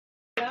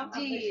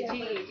জি জি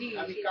জি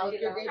আমি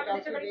কালকে দেই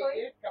কালকে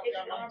দেখে কালকে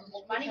আমার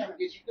মানে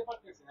শিখতে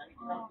পারতেছি না আমি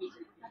কি কালকে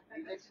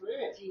রিল্যাক্স হয়ে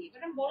জি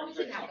ম্যাডাম বড়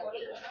কিছু ঢাকা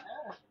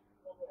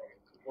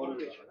বড়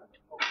কিছু না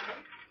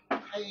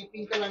এই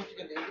পিঙ্ক কালার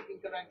থেকে দেই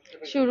পিঙ্ক কালার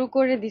শুরু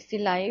করে দিছি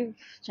লাইভ,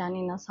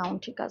 জানি না সাউন্ড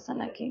ঠিক আছে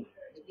নাকি।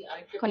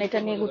 এখন এটা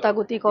নিয়ে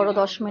গুতাগুতি করো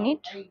 10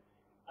 মিনিট,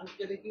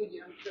 আজকে দেখিও যে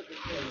আমি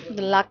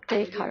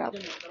লাকটাই খারাপ।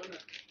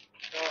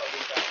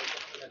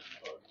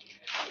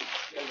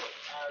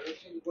 আর এই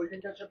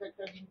গোল্ডেনটার সাথে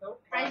একটা দিন দাও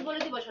প্রাইস বলে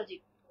দিব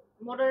সজীব,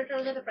 মডারেটর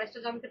যাতে প্রাইসটা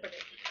জানতে পারে।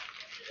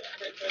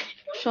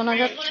 শোনা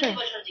যাচ্ছে?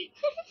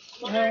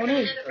 হ্যাঁ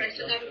অনেক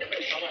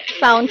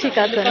সাউন্ড ঠিক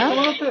আছে না?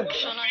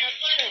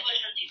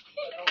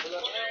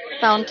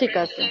 সাউন্ড ঠিক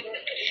আছে।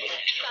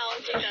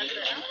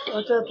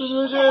 আচ্ছা তুমি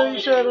ওই যে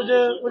ইসের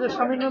ওই যে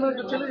স্বামীর নামে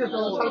একটা ছেলে যেত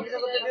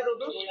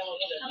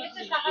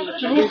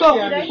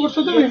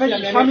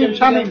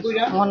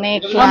অনেক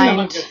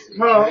ক্লায়েন্ট।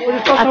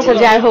 আচ্ছা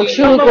যাই হোক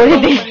শুরু করে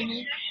দিই।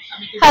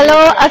 হ্যালো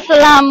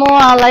আসসালামু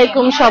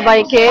আলাইকুম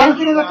সবাইকে।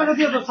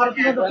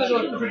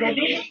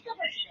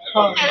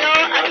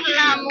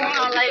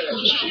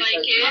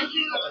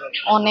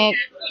 অনেক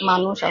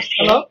মানুষ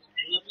আসছে,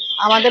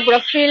 আমাদের পুরো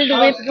ফিল্ড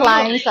উইথ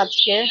ক্লায়েন্টস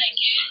আজকে।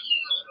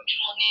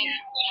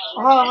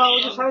 হ্যাঁ হ্যাঁ ওই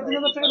যে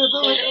 3,500 টাকা দিত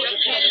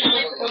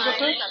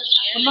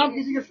নাম কি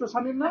জিজ্ঞেস করো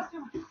স্বামীর না?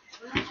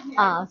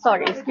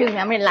 সরি এক্সকিউজ মি,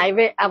 আমি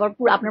লাইভে আবার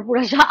পুরো আপনার পুরো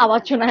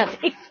আওয়াজ শোনা যাচ্ছে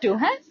একটু।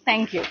 হ্যাঁ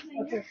থ্যাংক ইউ।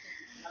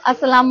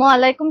 আসসালামু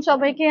আলাইকুম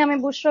সবাইকে, আমি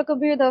বুশরা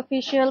কবির, the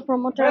official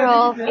promoter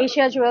of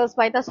Asia jewels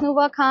by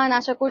Tasnuva খান।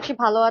 আশা করছি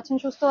ভালো আছেন,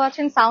 সুস্থ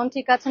আছেন, সাউন্ড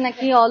ঠিক আছে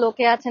নাকি, অল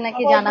ওকে আছে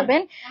নাকি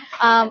জানাবেন।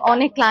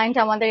 অনেক ক্লায়েন্ট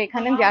আমাদের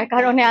এখানে, যার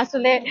কারণে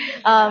আসলে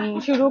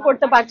শুরু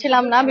করতে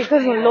পারছিলাম না,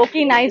 বিকজ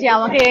লোকই নাই যে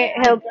আমাকে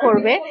হেল্প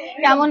করবে।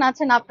 কেমন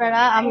আছেন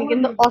আপনারা? আমি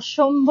কিন্তু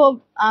অসম্ভব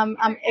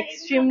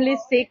এক্সট্রিমলি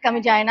সিক, আমি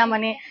যাই না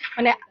মানে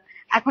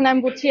এখন আমি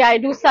বুঝছি I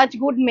do such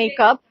good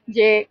makeup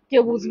যে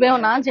কেউ বুঝবেও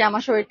না যে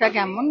আমার শরীরটা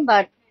কেমন,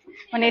 বাট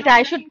মানে এটা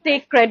আই শুড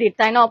টেক ক্রেডিট,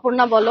 তাই না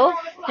অপর্ণা বলো?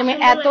 আমি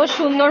এত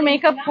সুন্দর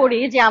মেকআপ করি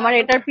যে আমার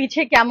এটার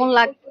পিছে কেমন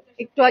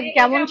একটু আগে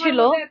কেমন ছিল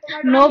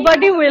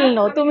নোবডি উইল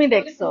নো। তুমি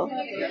দেখছো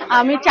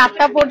আমি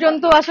 4টা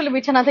পর্যন্ত আসলে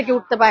বিছানা থেকে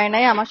উঠতে পারি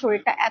নাই, আমার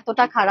শরীরটা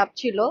এতটা খারাপ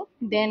ছিল।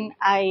 Then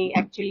I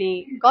actually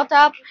got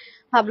up,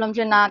 ভাবলাম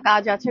যে না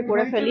কাজ আছে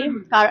করে ফেলি,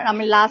 কারণ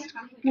আমি লাস্ট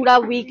পুরা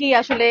উইকই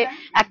আসলে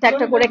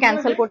একটা করে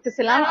ক্যান্সেল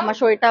করতেছিলাম, আমার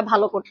শরীরটা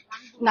ভালো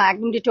না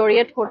একদম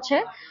ডিটোরিয়েট করছে।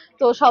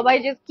 তো সবাই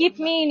যে keep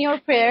me in your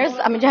prayers,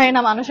 আমি জানি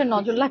না মানুষের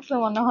নজর লাগছে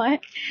মনে হয়,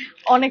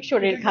 অনেক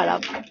শরীর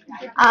খারাপ।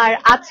 আর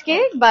আজকে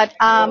বাট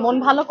মন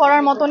ভালো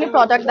করার মতনই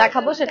প্রোডাক্ট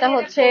দেখাবো, সেটা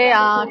হচ্ছে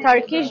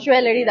টার্কিশ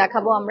জুয়েলারি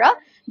দেখাবো আমরা,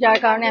 যার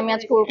কারণে আমি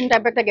আজকে ওরকম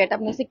টাইপের একটা গেট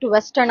আপ নিয়েছি, একটু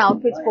ওয়েস্টার্ন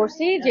আউটফিটস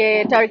পরছি। যে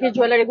টার্কিশ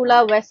জুয়েলারি গুলা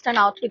ওয়েস্টার্ন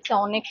আউটফিটসে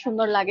অনেক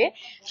সুন্দর লাগে,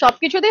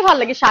 সবকিছুতেই ভালো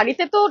লাগে,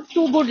 শাড়িতে তো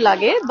টু গুড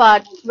লাগে,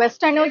 বাট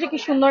ওয়েস্টার্নেও যে কি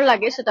সুন্দর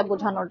লাগে সেটা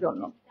বোঝানোর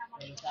জন্য।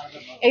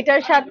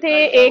 এটার সাথে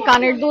এই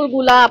কানের দুল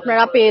গুলা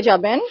আপনারা পেয়ে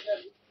যাবেন,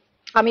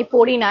 আমি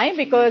পরি নাই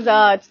because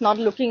it's not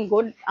looking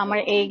good আমার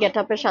এই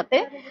গেটআপের সাথে,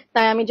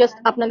 তাই আমি জাস্ট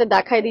আপনাদের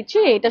দেখাই দিচ্ছি।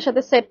 এটার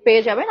সাথে সেট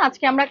পেয়ে যাবেন।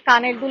 আজকে আমরা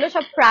কানের দুলে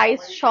সব প্রাইস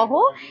সহ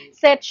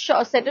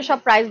সেটের সব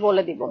প্রাইস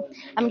বলে দিব।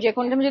 আমি যে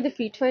কোনো টাইমে যদি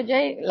ফিট হয়ে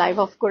যাই লাইভ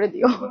অফ করে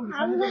দিও।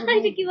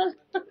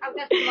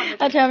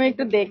 আচ্ছা আমি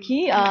একটু দেখি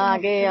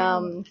আগে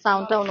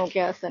সাউন্ডটাও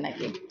ওকে আছে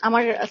নাকি।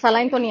 আমার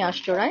স্যালাইন তো নিয়ে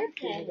আসছো রাইট,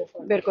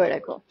 বের করে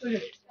রাখো।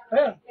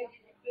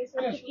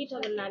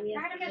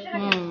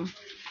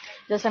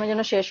 জাস্ট আমি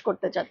যেন শেষ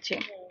করতে চাচ্ছি।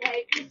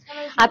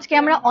 আজকে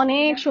আমরা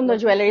অনেক সুন্দর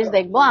জুয়েলারিজ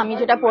দেখবো। আমি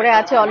যেটা পরে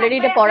আছি অলরেডি,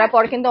 এটা পরার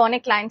পর কিন্তু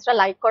অনেক ক্লায়েন্টসরা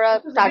লাইক করা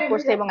স্টার্ট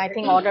করছে এবং আই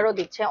থিঙ্ক অর্ডারও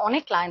দিচ্ছে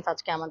অনেক ক্লায়েন্টস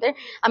আজকে আমাদের।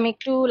 আমি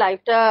একটু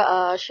লাইভটা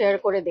শেয়ার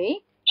করে দেই।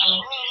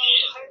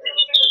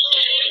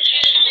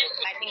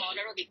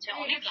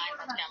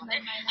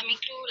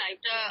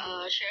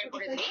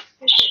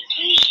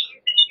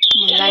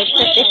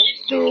 লাইভটা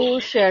একটু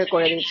শেয়ার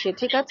করে দিচ্ছি,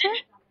 ঠিক আছে?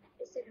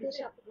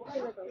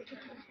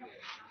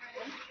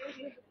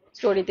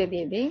 স্টোরিতে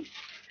দিয়ে দিই।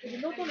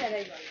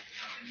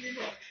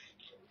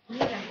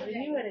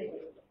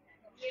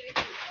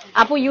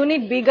 আপু ইউ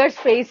নিড বিগার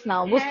স্পেস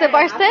নাও, বুঝতে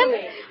পারছেন?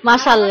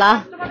 মাশাআল্লাহ,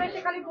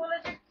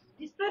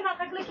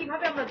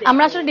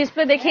 আমরা আসলে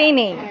ডিসপ্লে দেখেই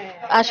নেই,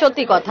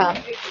 সত্যি কথা।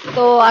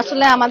 তো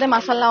আসলে আমাদের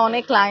মাশাআল্লাহ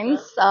অনেক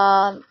ক্লায়েন্টস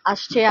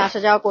আসছে, আসা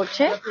যাওয়া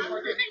করছে।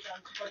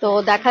 তো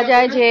দেখা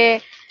যায় যে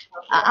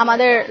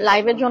আমাদের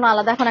লাইভের জন্য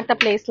আলাদা এখন একটা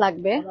প্লেস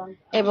লাগবে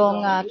এবং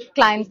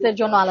ক্লায়েন্টসদের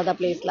জন্য আলাদা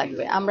প্লেস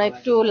লাগবে। আমরা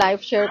একটু লাইভ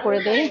শেয়ার করে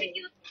দেই।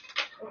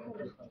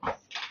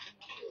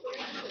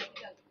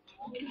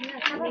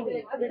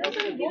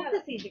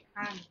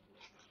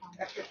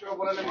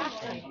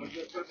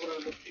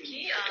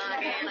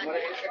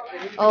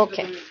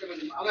 ওকে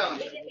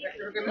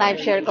লাইভ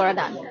শেয়ার করা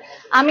ডান।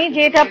 আমি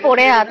যেটা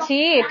পরে আছি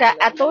এটা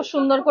এত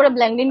সুন্দর করে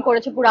ব্লেন্ডিং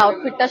করেছে পুরো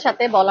আউটফিটটার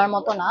সাথে, বলার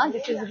মতো না।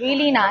 This is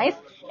really nice.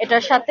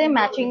 এটার সাথে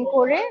ম্যাচিং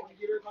করে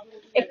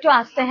একটু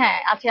আস্তে, হ্যাঁ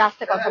আজকে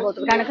আস্তে কথা বলতে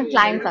হবে কারণ এখন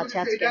ক্লায়েন্টস আছে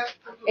আজকে।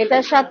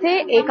 এটার সাথে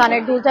এই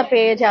কানের দুলটা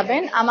পেয়ে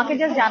যাবেন। আমাকে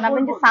জাস্ট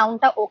জানাবেন যে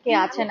সাউন্ডটা ওকে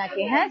আছে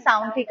নাকি, হ্যাঁ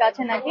সাউন্ড ঠিক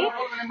আছে নাকি।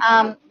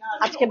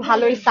 আজকে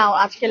ভালোই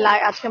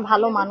আজকে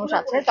ভালো মানুষ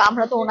আছে, তো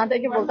আমরা তো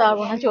ওনাদেরকে বলতে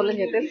পারবো না চলে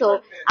যেতে, তো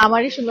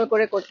আমারই সুন্দর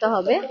করে করতে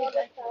হবে।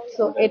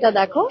 তো এটা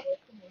দেখো,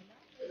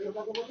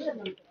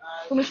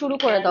 তুমি শুরু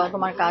করে দাও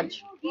তোমার কাজ,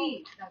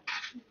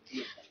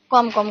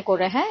 কম কম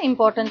করে, হ্যাঁ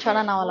ইম্পর্টেন্ট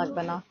ছাড়া নেওয়া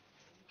লাগবে না।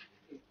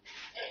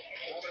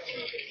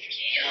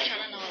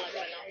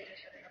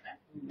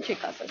 ঠিক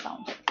আছে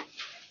সাউন্ড।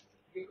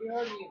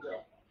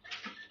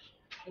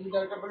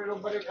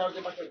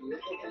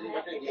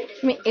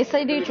 তুমি এ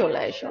সাইডেই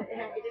চলে এসো,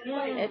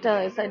 এটা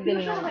এ সাইড দিয়ে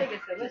নিও না,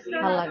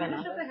 ভালো লাগে না।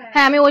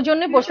 হ্যাঁ আমি ওই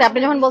জন্যই বসছি, আপনি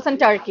যখন বলছেন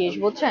টার্কিশ,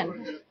 বুঝছেন,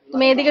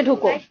 তুমি এদিকে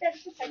ঢুকো।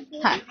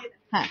 হ্যাঁ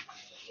হ্যাঁ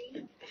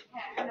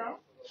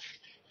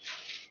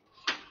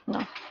না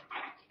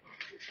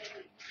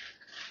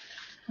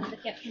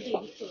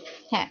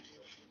হ্যাঁ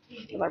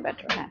এবার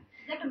বেটার। হ্যাঁ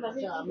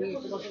আমি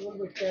তোমাকে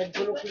বলবো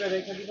ট্যাগগুলো খুলে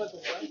রেখে দিবা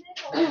তোমরা।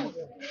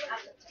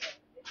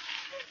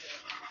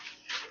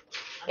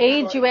 এই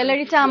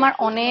জুয়েলারিটা আমার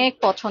অনেক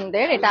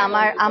পছন্দের, এটা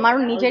আমার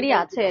নিজেরই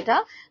আছে এটা।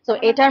 তো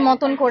এটার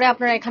মতন করে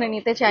আপনারা এখানে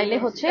নিতে চাইলে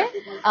হচ্ছে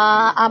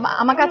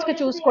আমার কাছকে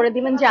চুজ করে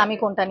দিবেন যে আমি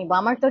কোনটা নিব।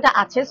 আমার তো এটা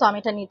আছে, সো আমি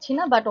এটা নিচ্ছি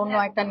না, বাট অন্য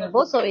একটা নিব।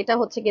 সো এটা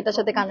হচ্ছে এটার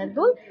সাথে কানের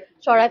দুল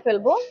সরায়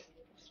ফেলবো।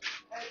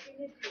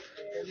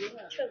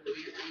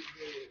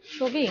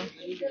 ছবি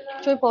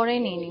পরেই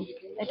নিয়ে নি,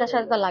 এটার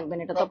সাথে তো লাগবে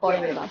না, এটা তো পরে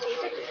নিলাম।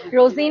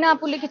 রোজিনা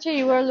আপু লিখেছে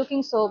you are looking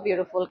so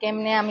beautiful.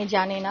 কেমনে আমি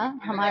জানি না,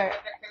 আমার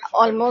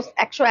অলমোস্ট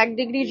 101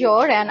 ডিগ্রি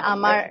জ্বর এন্ড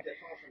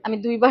আমি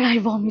 2বার আই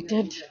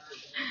ভমিটেড।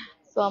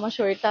 তো আমার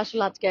শরীরটা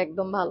আসলে আজকে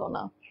একদম ভালো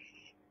না,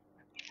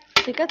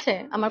 ঠিক আছে,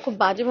 আমার খুব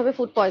বাজেভাবে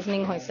ফুড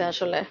পয়জনিং হয়েছে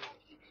আসলে।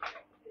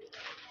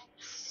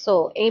 সো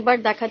এইবার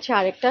দেখাচ্ছে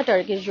আরেকটা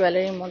টার্কিশ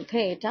জুয়েলারির মধ্যে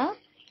এটা।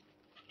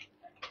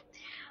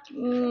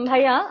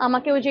 ভাইয়া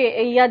আমাকে ওই যে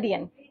ইয়া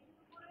দিয়েন,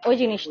 ওই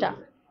জিনিসটা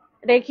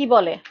রে কি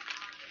বলে,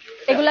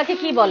 এগুলাকে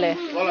কি বলে?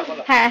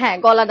 হ্যাঁ হ্যাঁ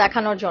গলা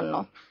দেখানোর জন্য।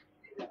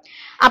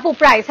 আপু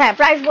প্রাইস, হ্যাঁ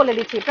প্রাইস বলে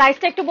দিচ্ছি,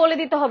 প্রাইসটা একটু বলে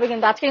দিতে হবে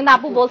কিন্তু আজকে, কিন্তু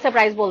আপু বলছে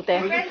প্রাইস বলতে।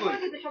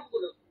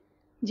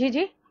 জি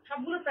জি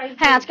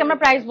হ্যাঁ আজকে আমরা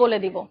প্রাইস বলে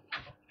দিব,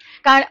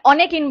 কারণ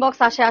অনেক ইনবক্স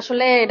আসে,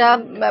 আসলে এটা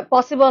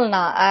পসিবল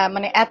না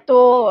মানে এত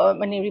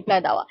মানে রিপ্লাই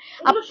দেওয়া।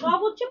 সব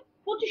হচ্ছে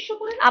 2500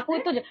 করে। আপু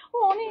তো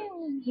অনেক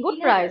গুড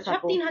প্রাইস,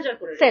 সব 3000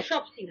 করে, সেট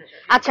সব 3000।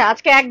 আচ্ছা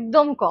আজকে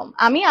একদম কম।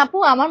 আপু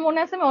আমার মনে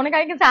আছে আমি অনেক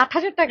আগে গেছি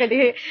 8000 টাকা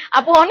দিয়ে,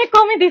 আপু অনেক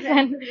কমে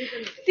দিচ্ছেন।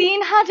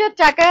 3000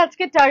 টাকায়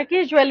আজকে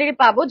টার্কিশ জুয়েলারি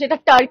পাবো, যেটা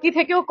টার্কি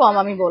থেকেও কম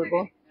আমি বলবো।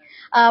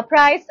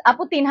 প্রাইস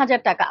আপু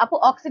 3000 টাকা। আপু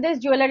অক্সিডাইজ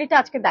জুয়েলারিটা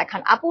আজকে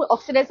দেখান। আপু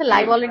অক্সিডাইজের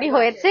লাইভ অলরেডি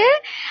হয়েছে,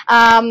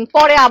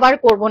 পরে আবার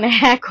করবো না,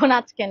 এখন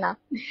আজকে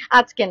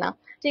না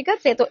ঠিক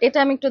আছে। তো এটা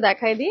আমি একটু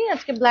দেখাই দিই,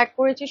 আজকে ব্ল্যাক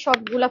করেছি,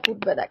 সবগুলা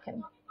ফুটবে দেখেন।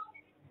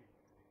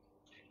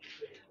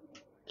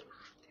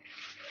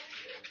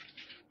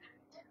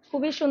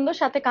 খুবই সুন্দর,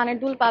 সাথে কানের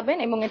দুল পাবেন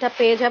এবং এটা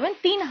পেয়ে যাবেন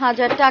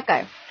 3000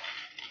 টাকায়।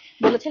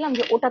 বলেছিলাম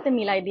যে ওটাতে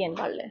মিলাই দিয়েন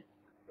পারলে,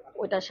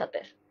 ওইটার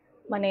সাথে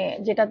মানে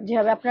যেটা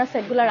যেভাবে আপনারা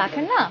সেটগুলো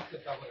রাখেন না,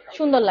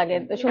 সুন্দর লাগে,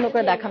 সুন্দর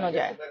করে দেখানো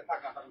যায়।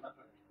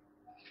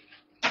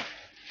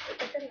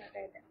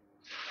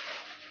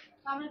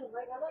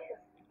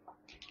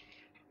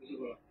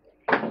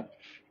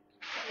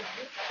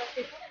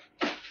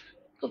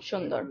 খুব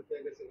সুন্দর।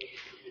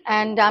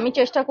 এন্ড আমি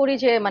চেষ্টা করি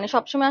যে মানে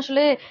সবসময়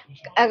আসলে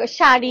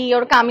শাড়ি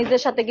ওর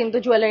কামিজের সাথে কিন্তু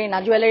জুয়েলারি না,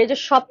 জুয়েলারি যে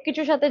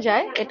সবকিছুর সাথে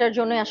যায়, এটার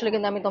জন্যই আসলে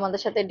কিন্তু আমি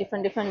তোমাদের সাথে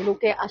ডিফারেন্ট ডিফারেন্ট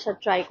লুকে আসার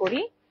ট্রাই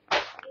করি।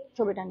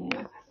 ছবিটা নিয়ে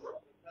না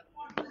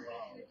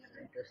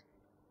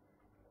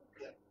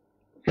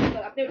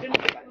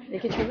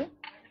দেখি ছবি,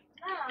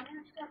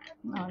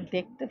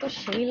 দেখতে তো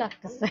সেই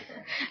লাগতেছে,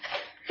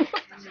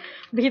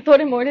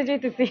 ভিতরে মরে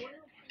যেতেছি।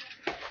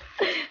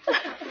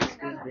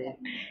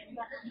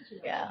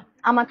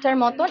 আমারটার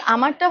মতন,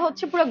 আমারটা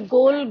হচ্ছে পুরো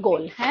গোল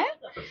গোল, হ্যাঁ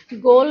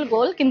গোল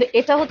গোল, কিন্তু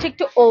এটা হচ্ছে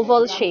একটু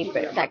ওভাল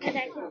শেপের। দেখেন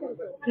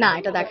না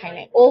এটা দেখাই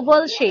নাই,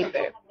 ওভাল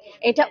শেপের,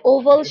 এটা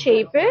ওভাল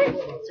শেপের।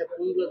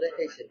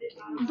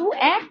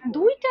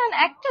 দুইটা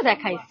একটা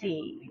দেখাইছি,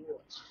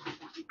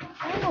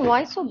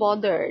 why so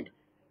bothered।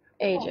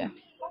 এই যে,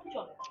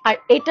 আর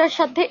এটার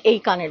সাথে এই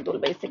কানের দুল,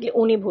 বেসিক্যালি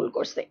উনি ভুল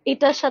করছে,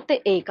 এটার সাথে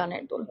এই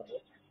কানের দুল।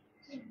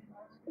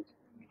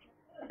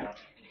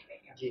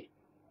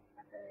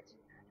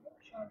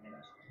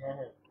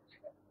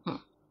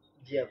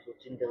 জি আপু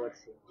চিনতে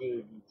পারছি, জি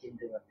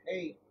চিনতে পারছি।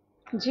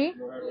 জি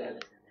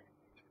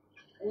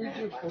ওই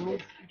যে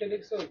হলুদ এটা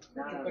দেখছো,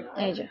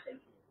 এই যে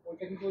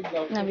ওইটা কিন্তু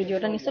না,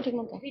 ভিডিওটা নিশ্চয় ঠিক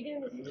মতো।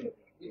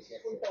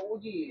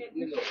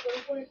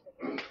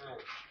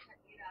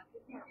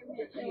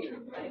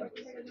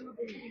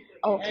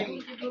 ওকে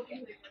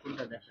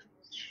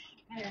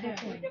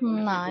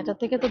না, এটা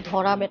থেকে তো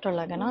ধরা বেটার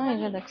লাগে না, এই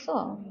যে দেখছো,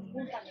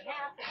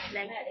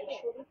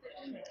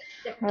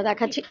 আমরা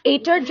দেখাচ্ছি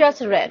এইটার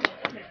জাস্ট রেড,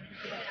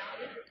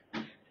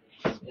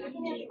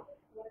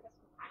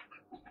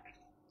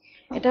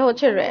 এটা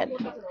হচ্ছে রেড,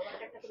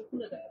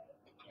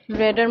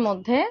 রেড এর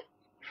মধ্যে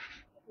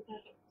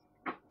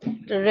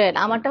রেড,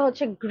 আমারটা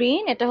হচ্ছে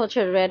গ্রিন, এটা হচ্ছে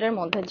রেড এর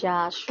মধ্যে। যা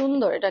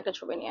সুন্দর, এটা একটা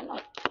ছবি নিয়ে নাও।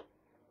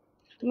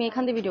 তুমি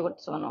এখান দিয়ে ভিডিও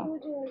করতেছো কেন?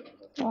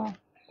 ও,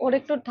 ওর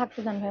একটু থাকতে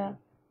দেন ভাইয়া।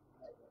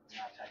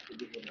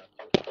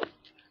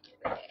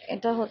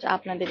 এটা হচ্ছে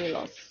আপনাদেরই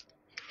লস।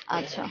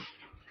 আচ্ছা,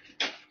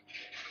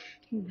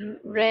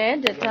 রেড,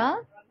 এটা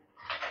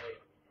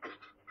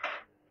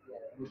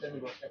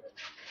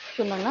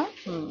সুন্দর না?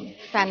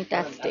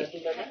 ফ্যান্টাস্টিক,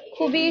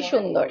 খুবই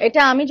সুন্দর।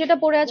 এটা আমি যেটা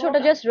পরে আছি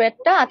ওটা জাস্ট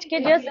রেডটা। আজকে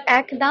জাস্ট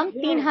একদম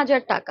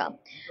 3000 টাকা।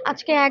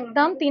 আজকে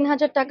একদম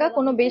 3000 টাকা,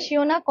 কোনো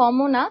বেশিও না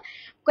কমও না।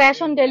 ক্যাশ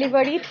অন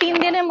ডেলিভারি 3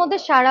 দিনের মধ্যে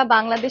সারা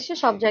বাংলাদেশে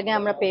সব জায়গায়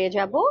আমরা পেয়ে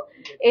যাব।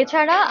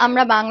 এছাড়া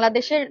আমরা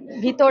বাংলাদেশের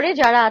ভিতরে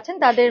যারা আছেন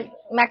তাদের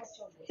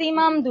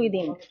ম্যাক্সিমাম 2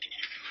 দিন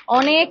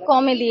অনেক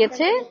কমে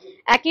দিয়েছে।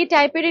 একই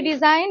টাইপেরই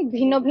ডিজাইন,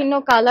 ভিন্ন ভিন্ন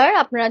কালার।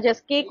 আপনারা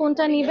জাস্ট কে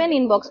কোনটা নিবেন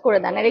ইনবক্স করে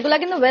দেন। আর এগুলা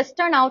কিন্তু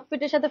ওয়েস্টার্ন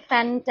আউটফিটের সাথে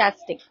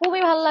ফ্যান্টাস্টিক,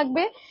 খুবই ভালো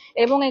লাগবে।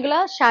 এবং এগুলা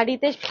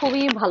শাড়িতে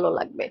খুবই ভালো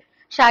লাগবে।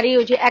 শাড়ি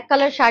ওই যে এক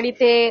কালার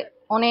শাড়িতে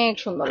অনেক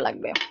সুন্দর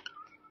লাগবে।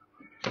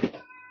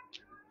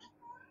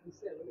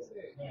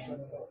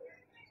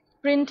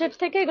 প্রিন্টেড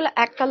থেকে এগুলো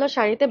এক কালার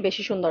শাড়িতে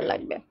বেশি সুন্দর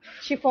লাগবে।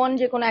 শিফন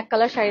যে কোনো এক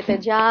কালার শাড়িতে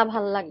যা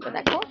ভালো লাগবে।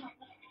 দেখো,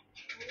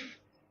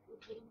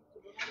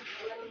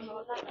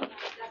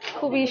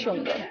 খুবই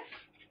সুন্দর।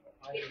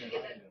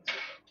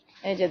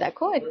 এই যে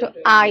দেখো, একটু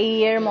আই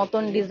এর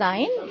মতন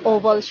ডিজাইন,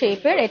 ওভাল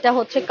শেপের। এটা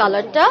হচ্ছে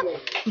কালারটা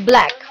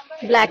ব্ল্যাক,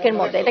 ব্ল্যাকের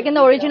মধ্যে। এটা কিন্তু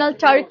অরিজিনাল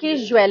টার্কিশ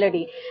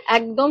জুয়েলারি,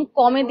 একদম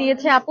কমে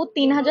দিয়েছে আপু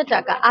 3000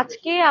 টাকা।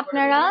 আজকে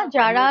আপনারা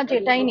যারা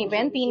যেটাই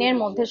নিবেন 3-এর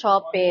মধ্যে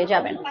সব পেয়ে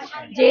যাবেন।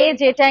 যে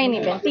যেটাই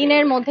নিবেন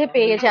 3-এর মধ্যে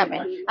পেয়ে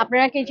যাবেন।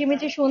 আপনারা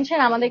কিচিমিচি শুনছেন,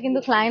 আমাদের কিন্তু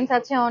ক্লায়েন্টস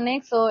আছে অনেক,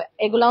 তো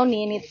এগুলাও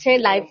নিয়ে নিচ্ছে।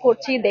 লাইভ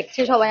করছি,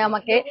 দেখছে সবাই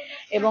আমাকে,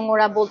 এবং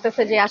ওরা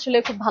বলতেছে যে আসলে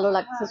খুব ভালো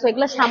লাগছে। তো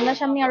এগুলো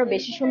সামনাসামনি আরো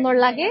বেশি সুন্দর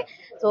লাগে।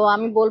 তো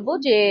আমি বলবো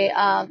যে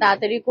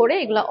তাড়াতাড়ি করে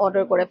এগুলা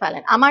অর্ডার করে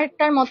ফেলেন।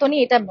 আমারটার মতনই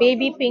এটা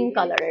বেবি পিঙ্ক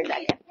কালারের।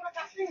 দেখেন,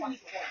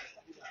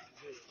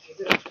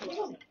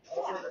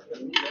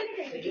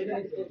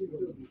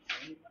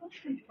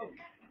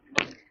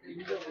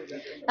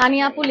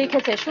 তানিয়া আপু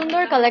লিখেছে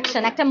সুন্দর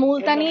কালেকশন। একটা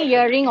মুলতানি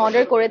ইয়াররিং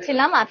অর্ডার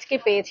করেছিলাম, আজকে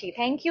পেয়েছি।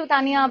 থ্যাংক ইউ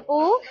তানিয়া আপু।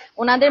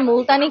 ওনাদের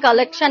মুলতানি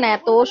কালেকশন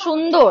এত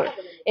সুন্দর,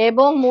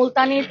 এবং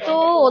মুলতানির তো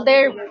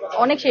ওদের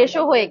অনেক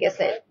শেষও হয়ে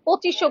গেছে।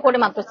 2500 করে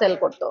মাত্র সেল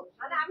করতো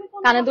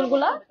কানের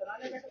দুলগুলা।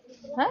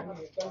 হ্যাঁ,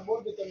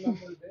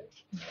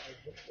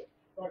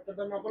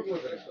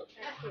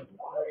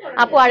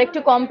 আপু আর একটু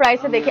কম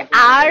প্রাইসে দেখে।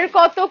 আর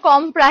কত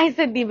কম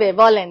প্রাইসে দিবে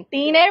বলেন?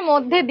 3-এর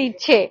মধ্যে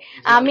দিচ্ছে।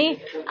 আমি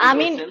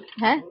আমি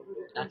হ্যাঁ,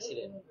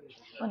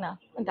 ও না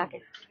ডাকে।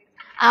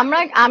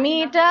 আমি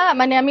এটা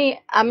মানে I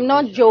am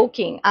not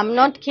joking, I am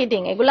not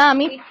kidding. এগুলা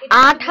আমি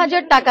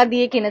 8000 টাকা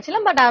দিয়ে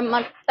কিনেছিলাম, বাট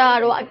আমারটা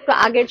আরো একটু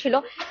আগের ছিল।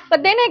 বাট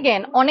দেন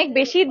এগেন অনেক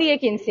বেশি দিয়ে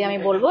কিনছি। আমি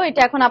বলবো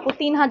এটা এখন আপু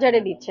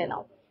 3000-এ দিচ্ছে।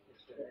 নাও,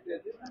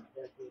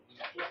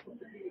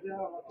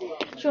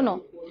 শোনো,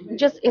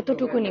 জাস্ট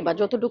এতটুকু নিবা,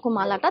 যতটুকু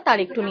মালাটা তার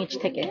একটু নিচ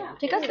থেকে,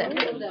 ঠিক আছে?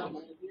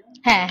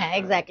 হ্যাঁ হ্যাঁ,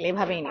 এক্স্যাক্টলি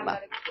এভাবেই নিবা।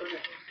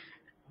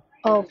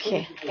 ওকে,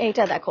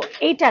 এইটা দেখো,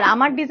 এইটার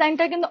আমার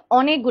ডিজাইনটা কিন্তু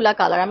অনেকগুলা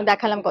কালার। আমি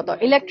দেখালাম কত,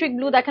 ইলেকট্রিক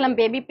ব্লু দেখালাম,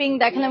 বেবি পিঙ্ক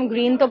দেখালাম,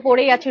 গ্রিন তো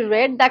পরেই আছে,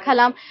 রেড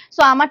দেখালাম।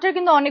 সো আমারটার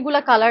কিন্তু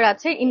অনেকগুলা কালার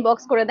আছে।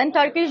 ইনবক্স করে দেন।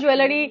 টার্কিশ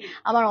জুয়েলারি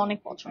আমার অনেক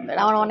পছন্দের,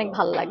 আমার অনেক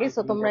ভালো লাগে।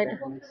 সো তোমরা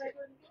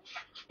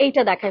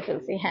এইটা দেখাই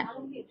ফেলছি। হ্যাঁ,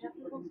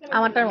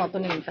 আমারটার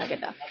মতনই ইনফ্যাক্ট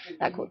এটা।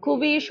 দেখো,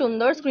 খুবই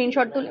সুন্দর।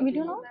 স্ক্রিনশট তুলে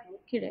ভিডিও নাও,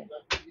 কি রে,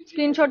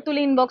 স্ক্রিনশট তুলে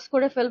ইনবক্স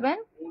করে ফেলবেন।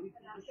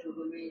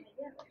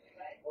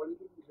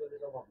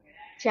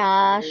 যা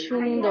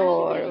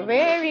সুন্দর,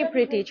 ভেরি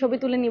প্রিটি। ছবি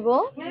তুলে নিব।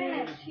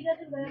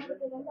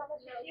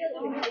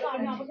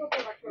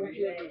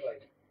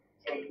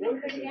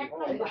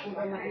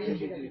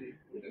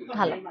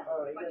 ভালো।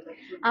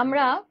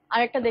 আমরা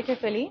আরেকটা দেখে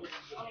ফেলি।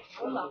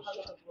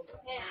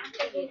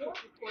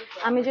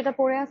 আমি যেটা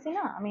পরে আছি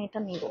না, আমি এটা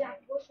নিব।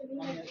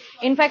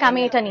 ইনফ্যাক্ট আমি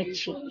এটা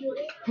নিচ্ছি।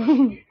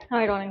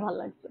 আমার এটা অনেক ভালো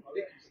লাগছে।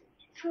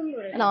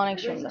 এটা অনেক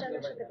সুন্দর।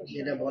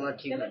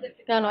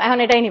 কেন এখন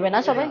এটাই নিবে না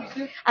সবাই?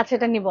 আচ্ছা,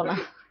 এটা নিব না,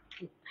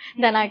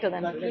 দেন আরেকটা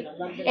দেন।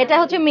 এটা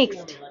হচ্ছে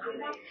মিক্সড,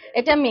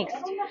 এটা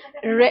মিক্সড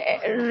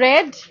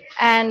রেড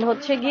অ্যান্ড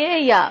হচ্ছে গিয়ে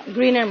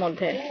গ্রিনের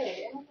মধ্যে।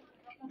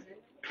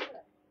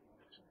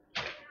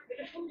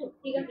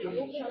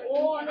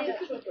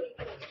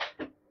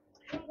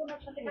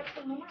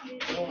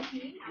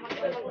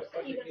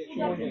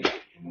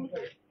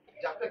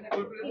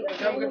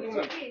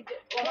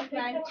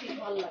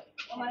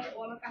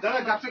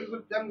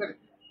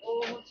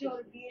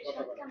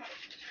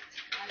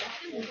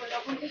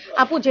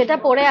 আপু যেটা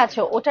পরে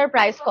আছো ওটার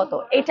প্রাইস কত?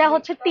 এটা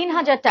হচ্ছে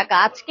 3000 টাকা।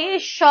 আজকে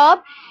সব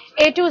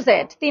A to Z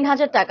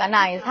 3000 টাকা।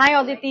 নাইস। হাই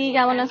অদিতি,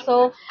 কেমন আছো?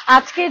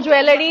 আজকে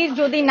জুয়েলারি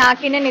যদি না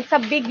কিনেন ইটস আ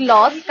বিগ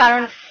লস,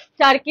 কারণ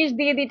টার্কিশ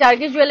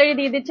জুয়েলারি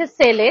দিয়ে দিচ্ছে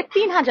সেলে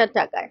 3000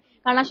 টাকায়।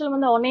 কারণ আসলে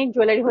আমাদের অনেক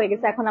জুয়েলারি হয়ে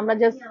গেছে, এখন আমরা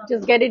জাস্ট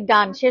গেট ইট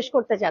ডান, শেষ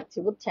করতে চাচ্ছি,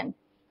 বুঝছেন?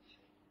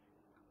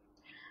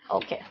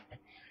 ওকে,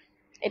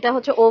 এটা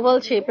হচ্ছে ওভাল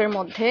শেপের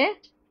মধ্যে।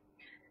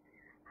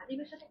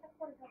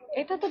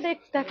 এটা তো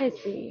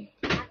দেখাইছি,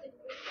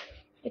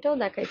 এটাও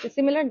দেখাইছি,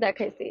 সিমিলার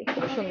দেখাইছি,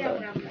 খুব সুন্দর।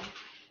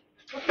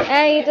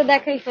 এই এটা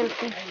দেখাই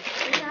ফেলছি,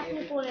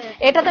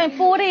 এটা তো আমি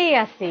পরেই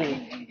আছি,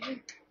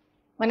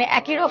 মানে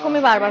একই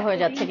রকমই বারবার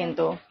হয়ে যাচ্ছে,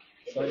 কিন্তু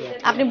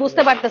আপনি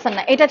বুঝতে পারতেছেন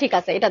না। এটা ঠিক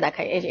আছে, এটা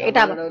দেখাই, এই যে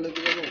এটা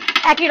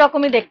একই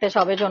রকমই দেখতে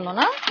সবের জন্য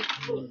না,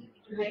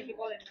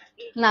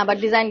 না বাট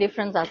ডিজাইন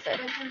ডিফারেন্স আছে,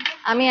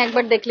 আমি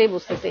একবার দেখলেই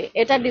বুঝতেছি।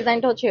 এটার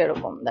ডিজাইনটা হচ্ছে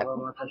এরকম, দেখো।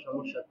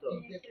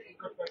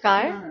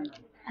 কার?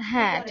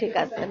 হ্যাঁ ঠিক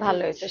আছে,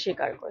 ভালো হয়েছে,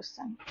 স্বীকার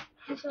করছেন,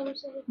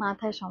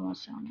 মাথায়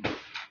সমস্যা অনেক।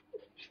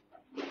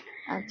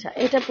 আচ্ছা,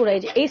 এটা পুরো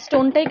এই যে এই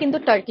স্টোনটাই কিন্তু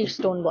টার্কিশ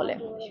স্টোন বলে,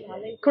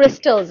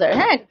 ক্রিস্টালস এর,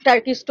 হ্যাঁ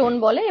টার্কিশ স্টোন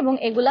বলে, এবং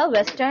এগুলা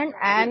ওয়েস্টার্ন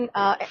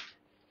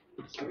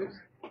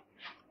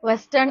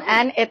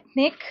অ্যান্ড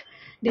এথনিক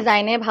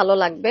ডিজাইনে ভালো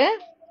লাগবে,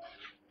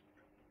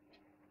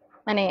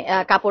 মানে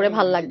কাপড়ে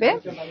ভালো লাগবে।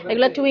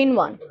 এগুলা 2 in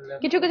 1।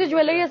 কিছু কিছু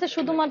জুয়েলারি আছে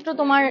শুধুমাত্র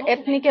তোমার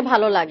এথনিকে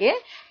ভালো লাগে,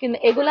 কিন্তু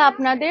এগুলা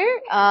আপনাদের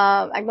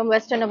একদম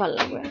ওয়েস্টার্নে ভালো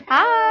লাগবে।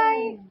 হাই,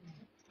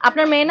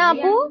 আপনার মেয়ে না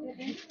আপু?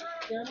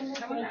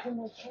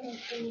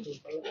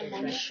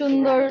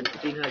 সুন্দর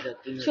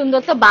সুন্দর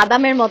তো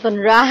বাদামের মতন,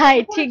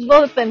 রাইট, ঠিক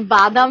বলছেন,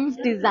 বাদাম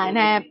ডিজাইন,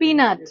 হ্যাঁ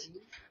পিনাট,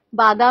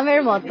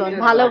 বাদামের মতন,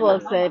 ভালো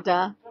বলছে এটা,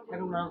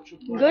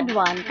 গুড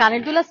ওয়ান।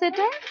 কানের দুল আছে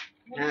এটা?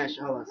 হ্যাঁ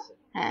সব আছে।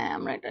 হ্যাঁ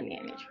আমরা এটা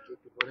নিয়ে নিচ্ছি।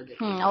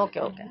 ওকে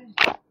ওকে,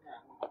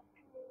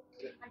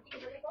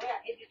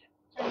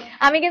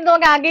 আমি কিন্তু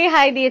তোমাকে আগেই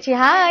হাই দিয়েছি।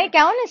 হাই,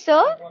 কেমন আছো?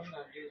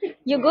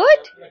 You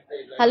good?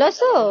 ভালো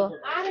আছো?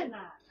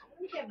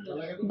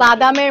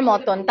 বাদামের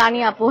মতন তানি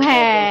আপু,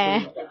 হ্যাঁ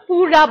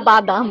পুরা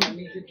বাদাম,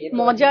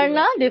 মজার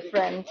না,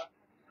 ডিফারেন্ট।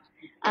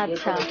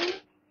 আচ্ছা,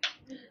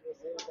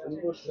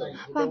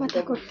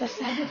 বাবাটা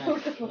করতেছে,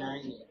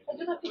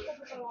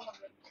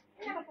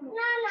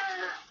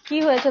 কি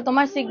হয়েছে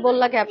তোমার? সিক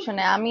বললা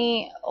ক্যাপশনে। আমি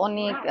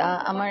অনেক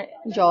আমার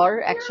জ্বর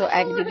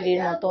 101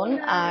 ডিগ্রির মতন,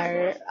 আর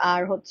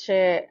আর হচ্ছে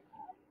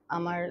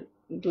আমার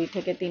 2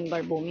 থেকে 3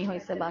 বার বমি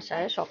হয়েছে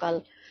বাসায়। সকাল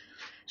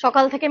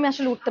সকাল থেকে আমি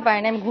আসলে উঠতে পারি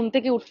না, আমি ঘুম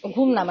থেকে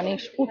ঘুম না মানে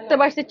উঠতে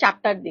পারছি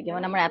 4টার দিকে,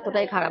 মানে আমার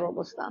এতটাই খারাপ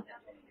অবস্থা।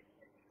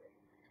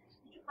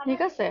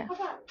 ঠিক আছে,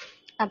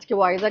 আজকে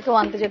ওয়াইজাকেও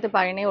আনতে যেতে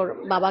পারিনি, ওর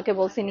বাবাকে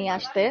বলছি নিয়ে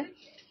আসতে।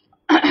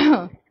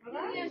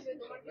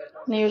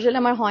 ইউজুয়ালি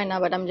আমার হয় না,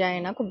 বাট আমি জানি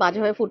না, খুব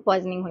বাজেভাবে ফুড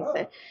পয়জনিং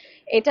হয়েছে।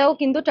 এটাও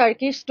কিন্তু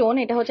টার্কিশ স্টোন,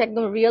 এটা হচ্ছে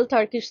একদম রিয়েল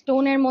টার্কিশ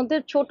স্টোনের মধ্যে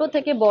ছোট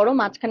থেকে বড়,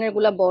 মাঝখানের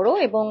গুলা বড়,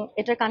 এবং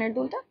এটার কানের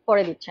দুলটা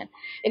পরে দিচ্ছেন।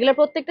 এগুলা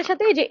প্রত্যেকটার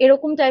সাথে যে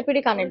এরকম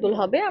টাইপেরই কানের দুল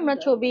হবে, আমরা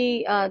ছবি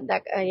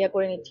ইয়া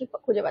করে নিচ্ছি,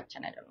 খুঁজে পাচ্ছেন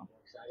না এজন্য।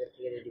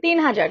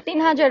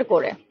 3000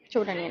 করে,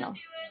 ছবিটা নিয়ে নাও।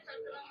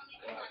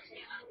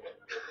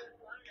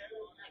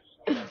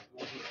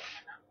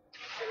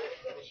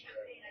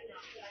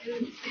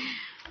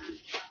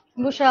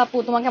 বুশরা আপু,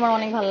 তোমাকে আমার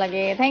অনেক ভালো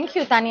লাগে। থ্যাংক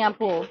ইউ তানি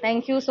আপু,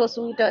 thank you, so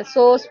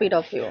sweet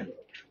of you.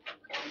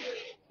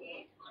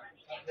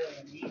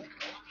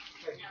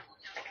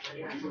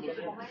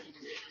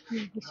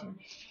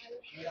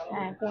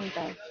 হ্যাঁ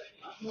কোনটা,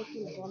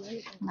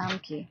 নাম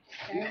কি?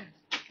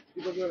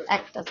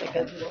 একটা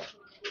সেকেন্ড,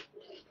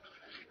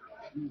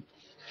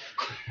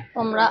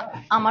 তোমরা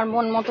আমার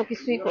মন মতো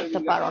কিছুই করতে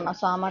পারো না,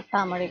 সো আমারটা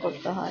আমারই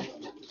করতে হয়।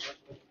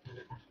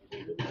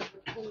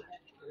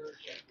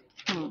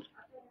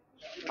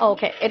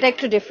 ওকে, এটা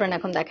একটু ডিফারেন্ট,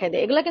 এখন দেখাই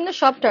দেয়। এগুলা কিন্তু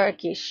সব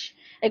টার্কিশ,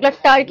 এগুলা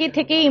টার্কি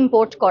থেকেই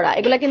ইম্পোর্ট করা।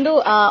 এগুলা কিন্তু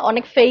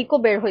অনেক ফেকও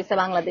বের হয়েছে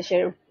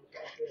বাংলাদেশের,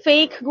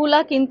 ফেক গুলা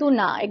কিন্তু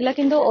না, এগুলা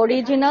কিন্তু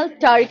অরিজিনাল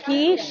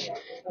টার্কিশ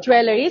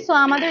জুয়েলারি। সো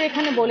আমাদের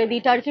এখানে বলে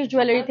দিই, টার্কিশ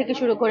জুয়েলারি থেকে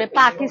শুরু করে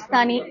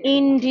পাকিস্তানি,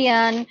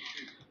 ইন্ডিয়ান,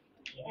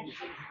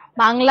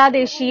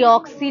 বাংলাদেশি,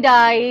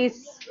 অক্সিডাইজ,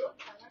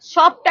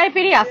 সব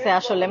টাইপেরই আছে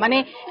আসলে, মানে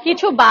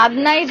কিছু বাদ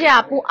নাই যে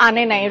আপু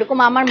আনে নাই, এরকম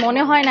আমার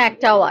মনে হয় না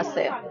একটাও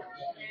আছে।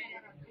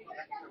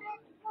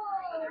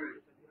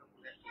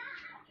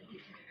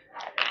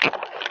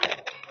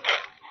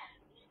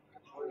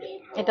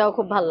 এটাও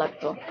খুব ভালো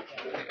লাগতো,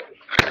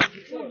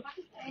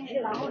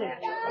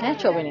 হ্যাঁ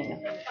ছবি নিয়ে।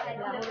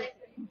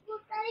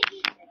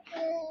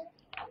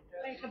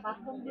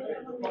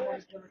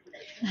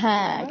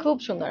 হ্যাঁ খুব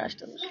সুন্দর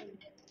আসতো,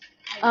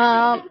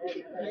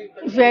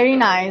 ভেরি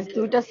নাইস।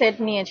 2টা সেট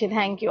নিয়েছি,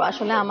 থ্যাংক ইউ।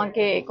 আসলে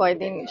আমাকে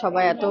কয়েকদিন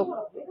সবাই এত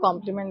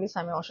কমপ্লিমেন্ট দিচ্ছে,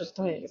 আমি অসুস্থ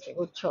হয়ে গেছি,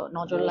 বুঝছো,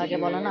 নজর লাগে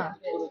বলে না।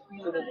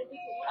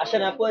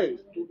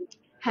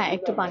 হ্যাঁ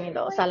একটু পানি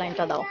দাও,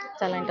 স্যালাইনটা দাও,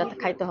 স্যালাইনটা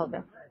খাইতে হবে।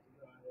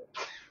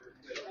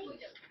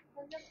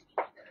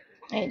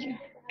 এই যে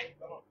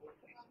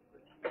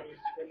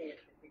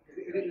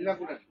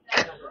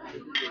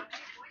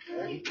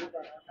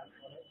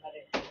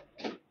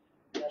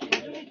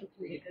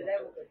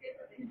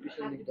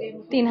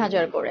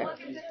 3000 করে,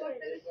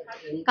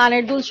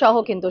 কানের দুল সহ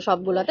কিন্তু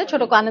সবগুলাতে,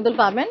 ছোট কানের দুল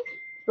পাবেন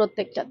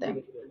প্রত্যেকটাতে।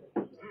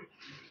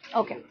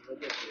 ওকে,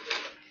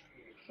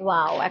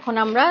 ওয়াও, এখন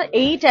আমরা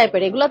এই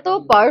টাইপের, এগুলো তো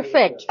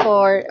perfect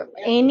for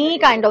any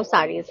kind of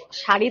saris,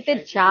 শাড়িতে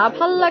যা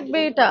ভাল লাগবে,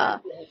 এটা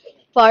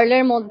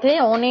পার্লের মধ্যে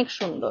অনেক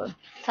সুন্দর।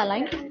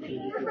 সালাইন,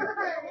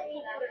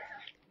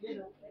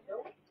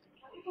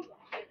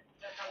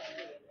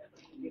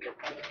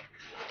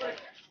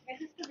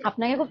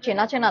 আপনাকে খুব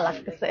চেনা চেনা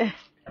লাগতেছে,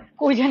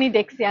 কই জানি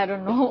দেখছি, আই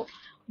ডোন্ট নো,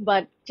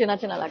 বাট চেনা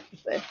চেনা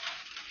লাগতেছে।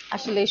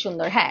 আসলেই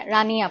সুন্দর। হ্যাঁ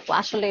রানী আপু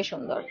আসলেই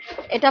সুন্দর।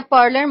 এটা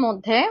পার্লের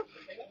মধ্যে।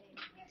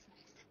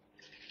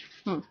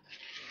 হুম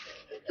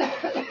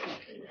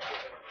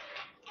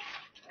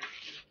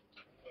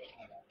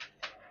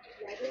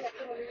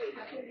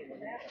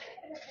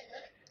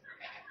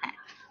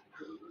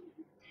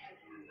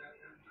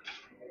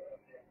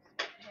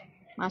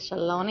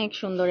মাশাআল্লাহ অনেক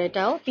সুন্দর।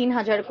 এটাও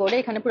 3000 করে,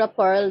 এখানে পুরো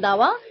পার্ল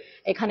দেওয়া,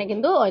 এখানে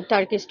কিন্তু ওই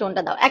টার্কি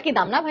স্টোনটা দাও। একই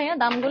দাম না ভাইয়া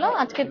দামগুলো?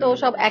 আজকে তো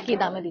সব একই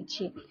দামে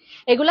দিচ্ছি।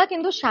 এগুলা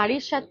কিন্তু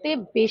শাড়ির সাথে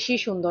বেশি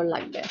সুন্দর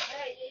লাগবে।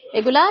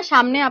 এগুলা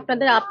সামনে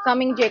আপনাদের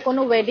আপকামিং যে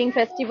কোনো ওয়েডিং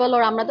ফেস্টিভ্যাল,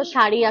 ওর আমরা তো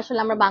শাড়ি আসলে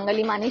আমরা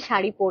বাঙালি মানি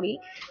শাড়ি পরি,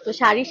 তো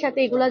শাড়ির সাথে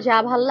এগুলা যা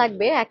ভাল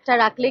লাগবে একটা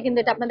রাখলে কিন্তু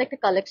এটা আপনাদের একটা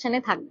কালেকশনে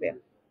থাকবে।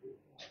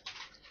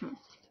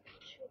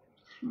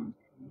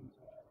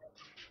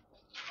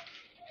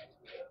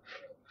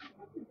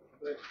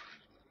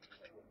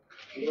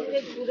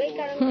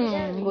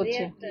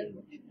 বুঝছি।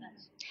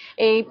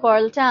 এই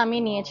পার্লটা আমি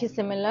নিয়েছি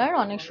সিমিলার,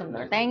 অনেক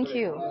সুন্দর, থ্যাংক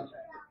ইউ।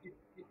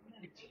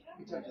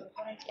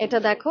 এটা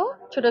দেখো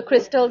ছোট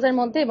ক্রিস্টালস এর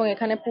মধ্যে, এবং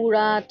এখানে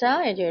পুরাটা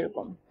এই যে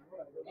এরকম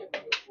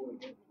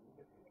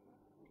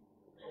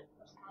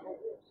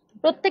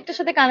প্রত্যেকটার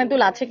সাথে কানের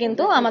দুল আছে,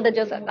 কিন্তু আমাদের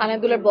যে কানের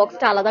দুলের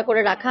বক্সটা আলাদা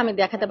করে রাখা, আমি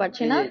দেখাতে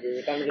পারছি না।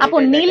 আপু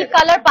নীল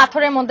কালার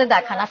পাথরের মধ্যে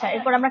দেখান। আচ্ছা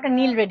এরপর আমরা একটা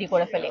নীল রেডি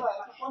করে ফেলি,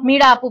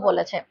 মীরা আপু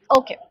বলেছে।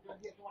 ওকে,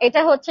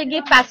 এটা হচ্ছে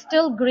গিয়ে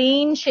প্যাস্টেল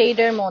গ্রিন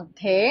শেডের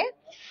মধ্যে,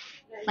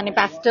 মানে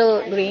প্যাস্টেল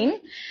গ্রিন।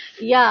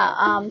 ইয়া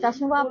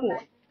তাসনুভা আপু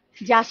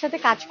যার সাথে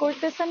কাজ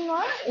করতেছেন না,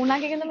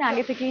 ওনাকে কিন্তু আমি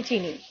আগে থেকেই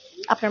চিনি,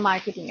 আপনার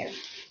মার্কেটিং এর।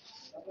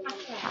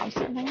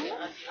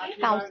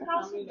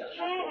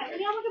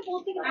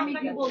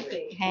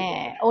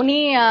 হ্যাঁ উনি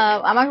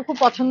আমাকে খুব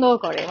পছন্দ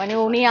করে, মানে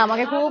উনি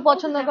আমাকে খুব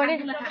পছন্দ করে।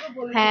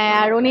 হ্যাঁ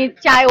আর উনি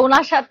চায়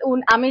ওনার সাথে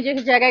আমি যে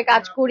জায়গায়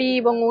কাজ করি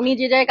এবং উনি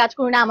যে জায়গায় কাজ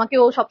করি না, আমাকে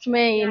ও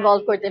সবসময়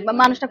ইনভলভ করতে,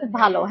 মানুষটা খুব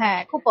ভালো। হ্যাঁ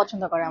খুব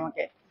পছন্দ করে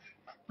আমাকে,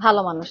 ভালো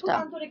মানুষটা।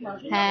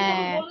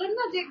 হ্যাঁ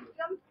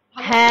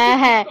হ্যাঁ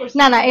হ্যাঁ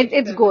না না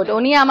ইটস গুড।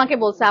 উনি আমাকে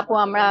বলছে আপু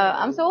আমরা,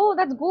 আমি ও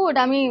দ্যাটস গুড।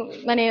 আমি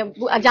মানে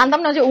জানতাম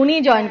না যে উনি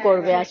জয়েন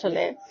করবে,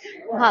 আসলে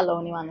ভালো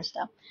উনি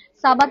মানুষটা।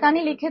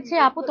 সাবাতানি লিখেছে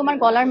আপু তোমার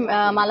গলার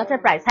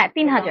মালাটার প্রাইস, হ্যাঁ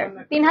 3000।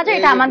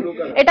 3000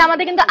 এটা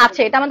আমাদের কিন্তু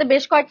আছে, এটা আমাদের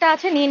বেশ কয়েকটা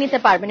আছে, নিয়ে নিতে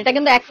পারবেন। এটা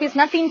কিন্তু এক পিস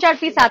না, 3-4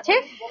 পিস আছে।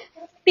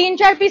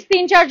 3-4 পিস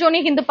 3-4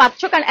 জনই কিন্তু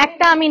পাচ্ছ, কারণ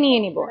একটা আমি নিয়ে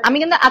নিব। আমি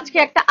কিন্তু আজকে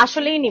একটা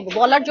আসলেই নিব,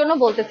 বলার জন্য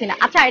বলতেছি না।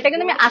 আচ্ছা এটা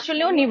কিন্তু আমি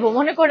আসলেও নিব,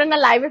 মনে করেন না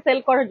লাইভে সেল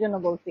করার জন্য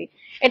বলছি,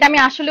 এটা আমি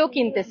আসলেও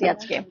কিনতেছি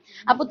আজকে।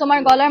 আপু তোমার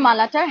গলার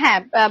মালাটার, হ্যাঁ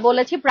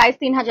বলেছি প্রাইস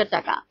 3000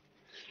 টাকা।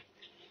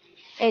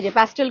 এই যে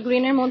প্যাস্টেল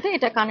গ্রিনের মধ্যে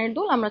এটা কানের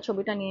দুল, আমরা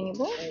ছবিটা নিয়ে নিব।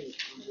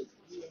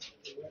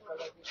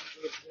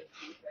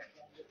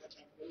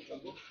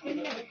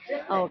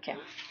 ওকে,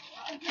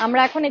 আমরা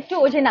এখন একটু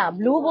ওই যে না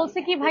ব্লু বলছে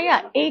কি ভাইয়া,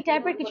 এই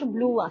টাইপের কিছু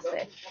ব্লু আছে,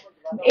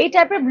 এই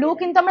টাইপের ব্লু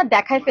কিন্তু আমরা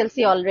দেখাই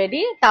ফেলছি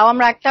অলরেডি, তাও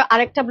আমরা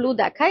আরেকটা ব্লু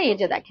দেখাই। এই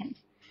যে দেখেন,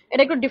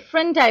 এটা একটু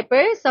ডিফারেন্ট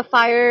টাইপের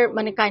সাফায়ার,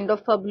 মানে কাইন্ড অফ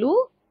ব্লু।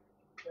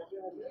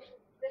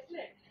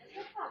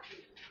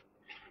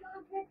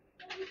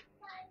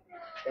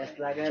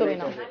 ছবি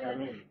নাও।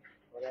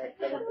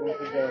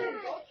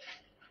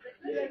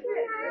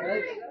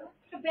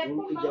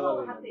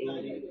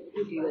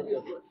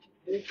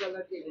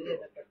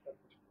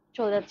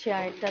 চলে যাচ্ছি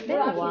আরেকটাতে।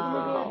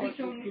 ওয়াও,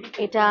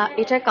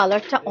 এটার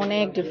কালারটা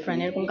অনেক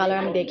ডিফারেন্ট, এরকম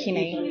কালার আমি দেখি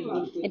নাই।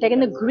 এটা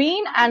কিন্তু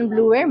গ্রিন অ্যান্ড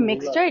ব্লু এর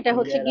মিক্সচার। এটা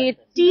হচ্ছে গিয়ে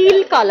টিল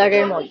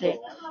কালারের মধ্যে,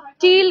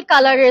 টিল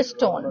কালারের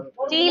স্টোন,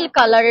 টিল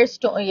কালারের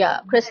স্টোন, ইয়া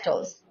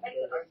ক্রিস্টালস,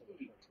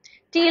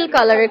 টিল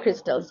কালারের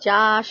ক্রিস্টালস,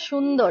 যা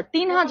সুন্দর।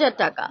 3000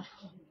 টাকা।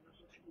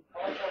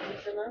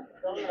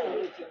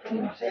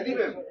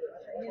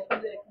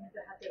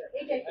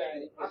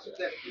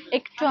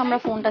 একটু আমরা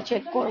ফোনটা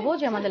চেক করব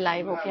যে আমাদের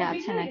লাইভ ওকে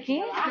আছে নাকি।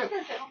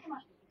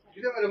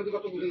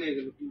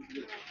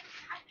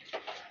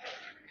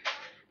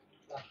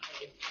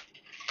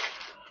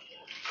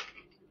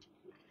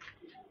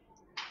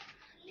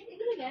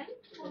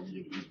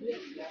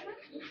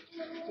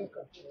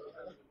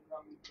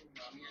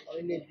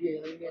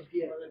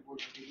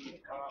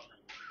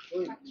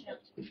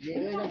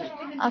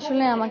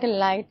 আসলে আমাকে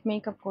লাইট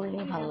মেকআপ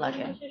করলেই ভালো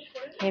লাগে,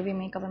 হেভি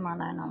মেকআপে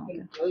মানায় না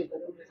আমাকে।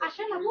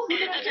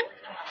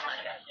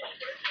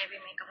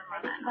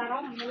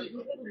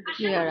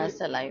 ক্লিয়ার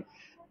আছে live.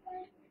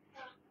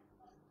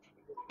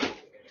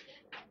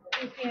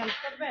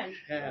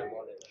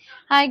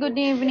 Hi good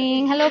evening,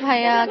 hello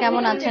ভাইয়া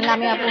কেমন আছেন?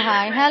 আমি আপু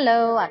হাই হ্যালো।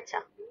 আচ্ছা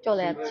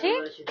চলে যাচ্ছি,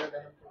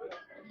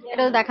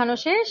 এটা দেখানো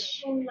শেষ,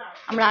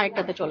 আমরা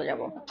আরেকটাতে চলে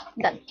যাব।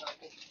 ডান।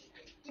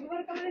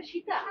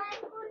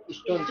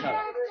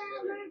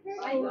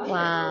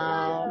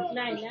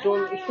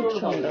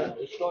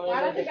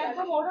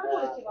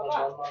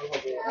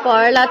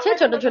 পার্ল আছে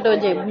ছোট ছোট,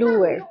 যে ব্লু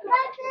এর,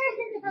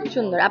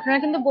 সুন্দর। আপনারা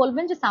কিন্তু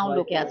বলবেন যে সাউন্ড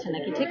ওকে আছে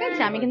নাকি, ঠিক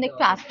আছে? আমি কিন্তু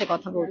একটু আস্তে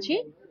কথা বলছি।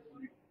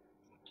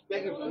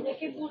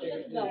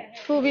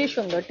 খুবই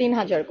সুন্দর,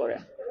 3000 করে।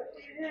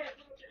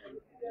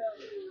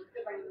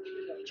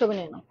 ছবি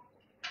নিয়ে নাও।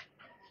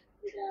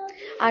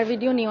 আর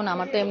ভিডিও নিও না,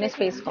 আমার তো এমনি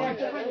স্পেস কম।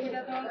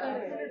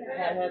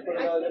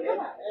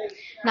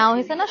 না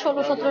হয়েছে না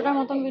 16-17টার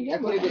মতন ভিডিও।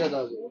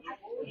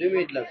 2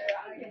 মিনিট লাগবে।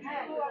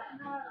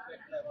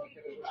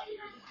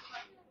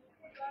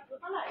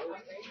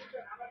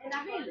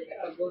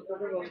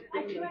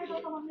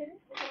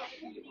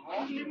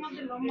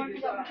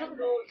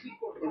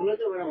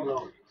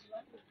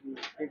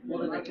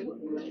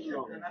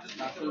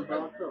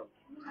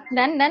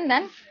 দেন দেন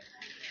দেন।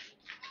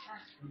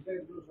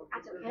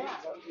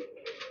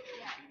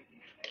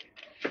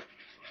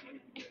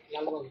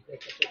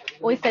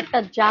 ওই সেটটা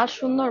যা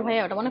সুন্দর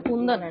ভাইয়া, ওটা মানে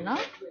কুন্দনের না,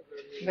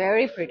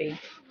 ভেরি প্রিটি।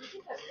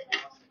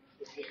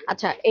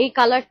 আচ্ছা এই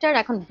কালারটার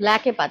এখন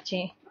ব্ল্যাকে পাচ্ছি,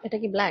 এটা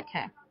কি ব্ল্যাক?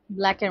 হ্যাঁ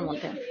ব্ল্যাকের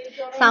মধ্যে।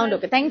 সাউন্ড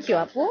ওকে, থ্যাংক ইউ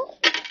আপু,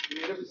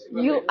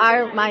 you R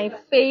my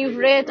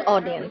favourite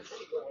audience.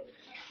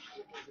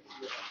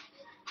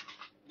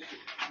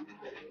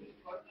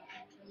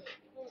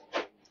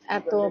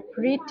 এত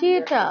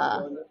প্রিটিটা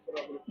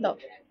দাও।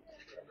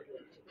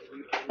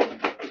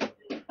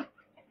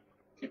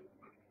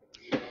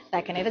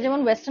 দেখেন এটা যেমন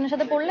ওয়েস্টার্নের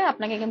সাথে পরলে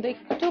আপনাকে কিন্তু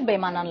একটু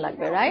বেমানান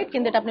লাগবে, রাইট?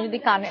 কিন্তু এটা আপনি যদি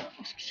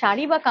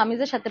শাড়ি বা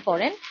কামিজের সাথে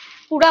পরেন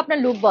পুরো আপনার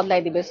লুক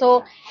বদলাই দিবে। সো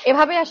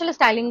এভাবে আসলে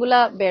স্টাইলিং গুলা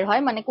বের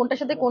হয়, মানে কোনটার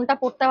সাথে কোনটা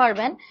পরতে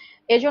পারবেন।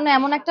 এর জন্য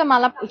এমন একটা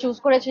মালা চুজ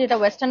করেছে যেটা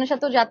ওয়েস্টার্নের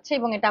সাথেও যাচ্ছে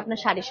এবং এটা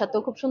আপনার শাড়ির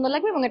সাথেও খুব সুন্দর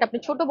লাগবে, এবং এটা আপনি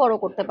ছোট বড়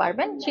করতে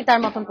পারবেন, সীতার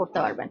মতন করতে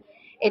পারবেন।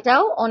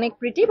 এটাও অনেক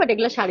প্রিটি, বাট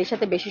এগুলো শাড়ির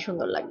সাথে বেশি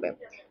সুন্দর লাগবে।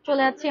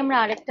 চলে যাচ্ছি আমরা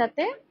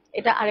আরেকটাতে।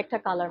 এটা আরেকটা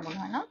কালার মনে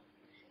হয় না।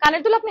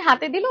 কানের দুল আপনি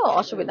হাতে দিলেও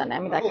অসুবিধা নেই,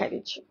 আমি দেখাই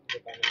দিচ্ছি।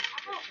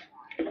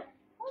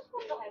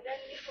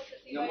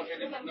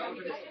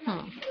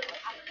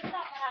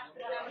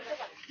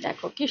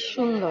 দেখো কি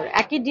সুন্দর,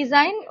 একই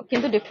ডিজাইন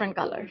কিন্তু ডিফারেন্ট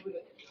কালার।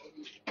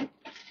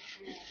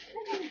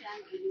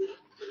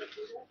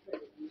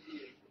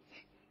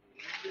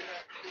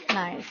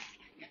 নাইস।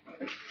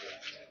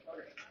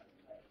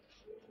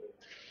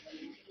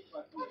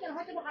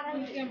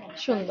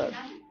 সুন্দর।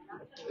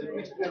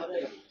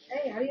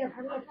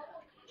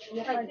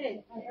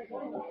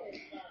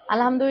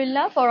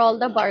 আলহামদুলিল্লাহ ফর অল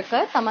দ্য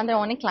বারকাত, আমাদের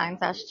অনেক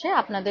ক্লায়েন্টস আসছে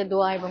আপনাদের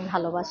দোয়া এবং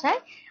ভালোবাসায়।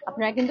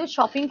 আপনারা কিন্তু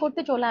শপিং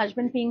করতে চলে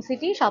আসবেন pink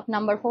city, shop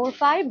number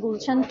 45,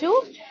 Gulshan 2,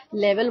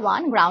 level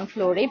 1, ground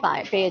ফ্লোরে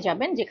পেয়ে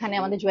যাবেন, যেখানে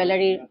আমাদের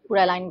জুয়েলারির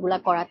পুরা লাইনগুলো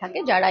করা থাকে।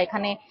 যারা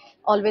এখানে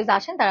অলওয়েজ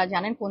আসেন তারা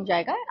জানেন কোন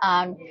জায়গায়।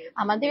 আর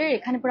আমাদের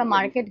এখানে পুরো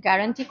মার্কেট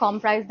গ্যারান্টি, কম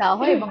প্রাইস দেওয়া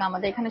হয়, এবং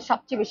আমাদের এখানে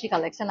সবচেয়ে বেশি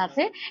কালেকশন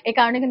আছে। এই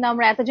কারণে কিন্তু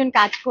আমরা এতজন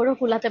কাজ করেও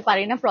কুলাতে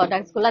পারি না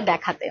প্রোডাক্টস গুলা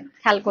দেখাতে।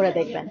 খেয়াল করে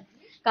দেখবেন,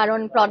 কারণ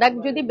প্রোডাক্ট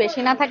যদি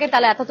বেশি না থাকে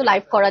তাহলে এত তো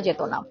লাইভ করা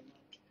যেত না।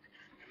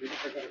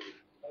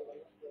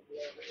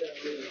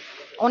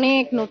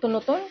 অনেক নতুন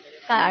নতুন।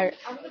 আর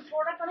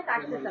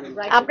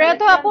আপনারা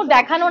তো আপু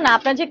দেখানো না,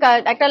 আপনার যে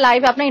একটা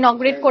লাইভ আপনি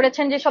ইনগ্রেট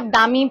করেছেন যে সব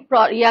দামি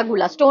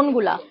ইয়াগুলা, স্টোন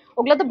গুলা,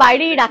 ওগুলা তো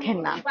বাইরেই রাখেন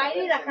না।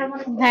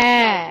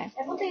 হ্যাঁ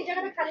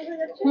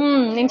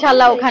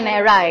ইনশাল্লাহ ওখানে,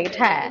 রাইট।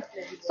 হ্যাঁ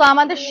তো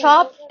আমাদের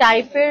সব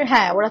টাইপের,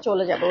 হ্যাঁ ওরা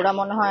চলে যাবে, ওরা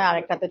মনে হয়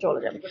আরেকটাতে চলে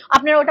যাবে।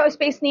 আপনারা ওটা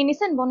স্পেস নিয়ে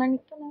নিছেন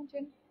বনানীটা না, যে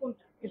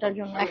এটার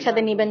জন্য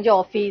একসাথে নিবেন যে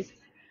অফিস?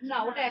 না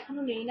ওটা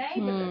এখনো নেই নাই,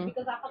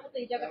 বিকজ আপাতত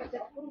এই জায়গাটাতে।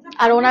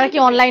 আর ওনারা কি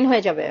অনলাইন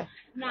হয়ে যাবে?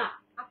 না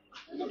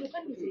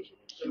দোকান নিছে।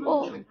 ও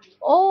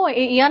ও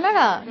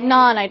ইয়ানারা না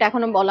না, এটা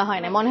এখনো বলা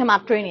হয় না, মনে হয়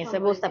মাত্রই নিয়েছে,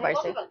 বুঝতে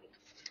পারছি।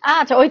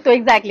 আচ্ছা ওই তো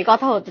এক্স্যাক্টলি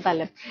কথা হতো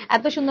তাহলে।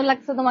 এত সুন্দর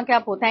লাগছে তোমাকে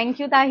আপু, থ্যাংক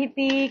ইউ।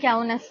 তাহিতি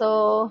কেমন আছো?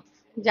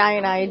 জানি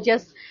না, ইট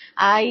জাস্ট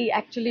আই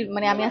অ্যাকচুয়ালি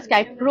মানে আমি আজকে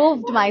আই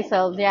প্রুভড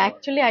মাইসেলফ যে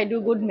actually I do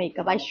good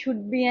makeup, I should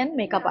be an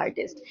makeup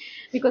artist.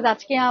 Because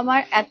আজকে আমার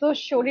এত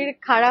শরীর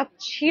খারাপ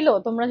ছিল,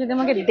 তোমরা যদি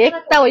আমাকে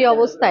দেখতা ওই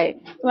অবস্থায়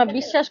তোমরা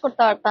বিশ্বাস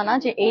করতে পারতা না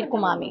যে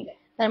এইরকম আমি।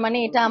 তার মানে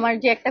এটা আমার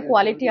যে একটা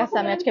কোয়ালিটি আছে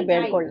আমি আজকে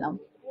বের করলাম।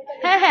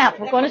 হ্যাঁ হ্যাঁ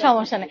আপু কোনো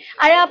সমস্যা নেই।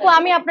 আরে আপু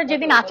আমি আপনার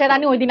যেদিন আচার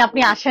আনি ওই দিন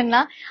আপনি আসেন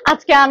না,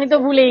 আজকে আমি তো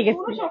ভুলেই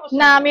গেছি।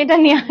 না আমি এটা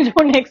নিয়ে আসবো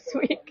নেক্সট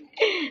উইক।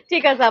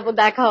 ঠিক আছে আপু,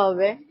 দেখা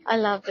হবে।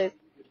 আল্লাহ হাফেজ,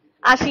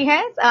 আসি।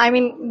 হ্যাঁ আই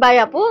মিন বাই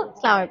আপু,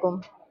 আসসালামু আলাইকুম।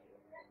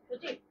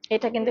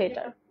 এটা কিন্তু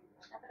এটা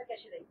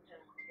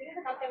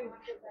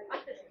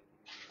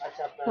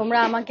তোমরা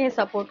আমাকে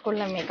সাপোর্ট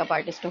করলে মেকআপ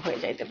আর্টিস্ট হয়ে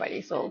যাইতে পারি,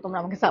 সো তোমরা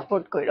আমাকে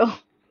সাপোর্ট করো।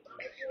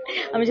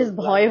 আমি জাস্ট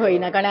ভয় হই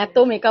না, কারণ এত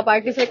মেকআপ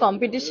আর্টিস্টের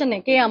কম্পিটিশনে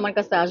কে আমার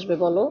কাছে আসবে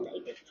বলো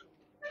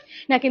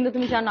না। কিন্তু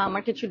তুমি জানো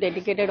আমার কিছু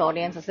ডেডিকেটেড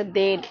অডিয়েন্স আছে,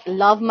 দে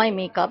লাভ মাই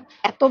মেকআপ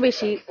এত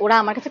বেশি, ওরা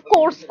আমার কাছে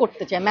কোর্স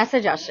করতে চায়,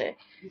 মেসেজ আসে।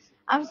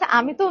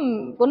 আমি তো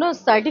কোনো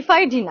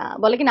সার্টিফাইডই না,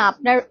 বলে কিনা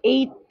আপনার এই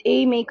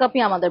এই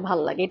মেকআপই আমাদের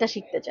ভালো লাগে, এটা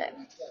শিখতে চায়।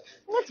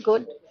 That's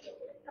good.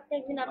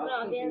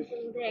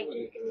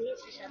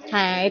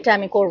 হ্যাঁ এটা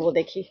আমি করব,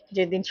 দেখি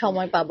যেদিন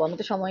সময় পাবো, আমি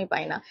তো সময়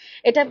পাই না।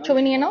 এটা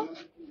ছবি নিয়ে নাও।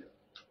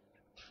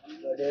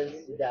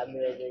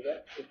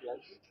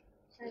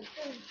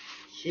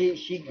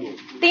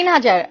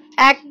 3000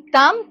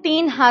 একদম,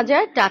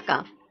 3000 টাকা।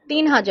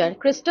 3000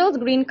 crystals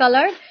green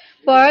colour,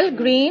 pearl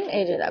green,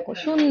 এই যে দেখো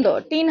সুন্দর,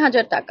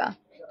 3000 টাকা।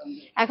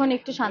 এখন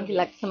একটু শান্তি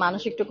লাগছে,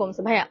 মানুষ একটু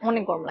কমছে। ভাইয়া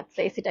অনেক গরম লাগছে,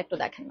 এসিটা একটু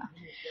দেখেন না।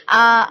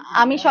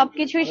 আমি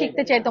সবকিছুই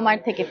শিখতে চাই তোমার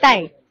থেকে, তাই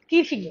কি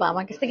শিখবা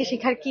আমার কাছ থেকে?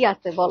 শিখার কি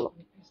আছে বলো?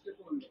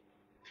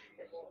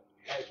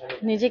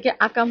 নিজেকে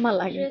আকাম্মা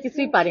লাগে,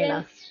 কিছুই পারি না।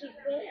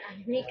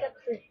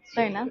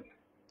 তাই না?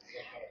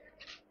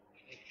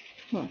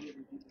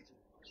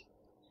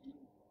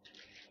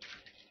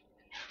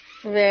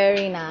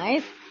 ভেরি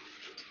নাইস,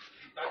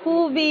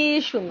 খুবই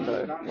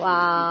সুন্দর।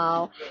 ওয়াও,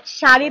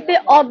 শাড়িতে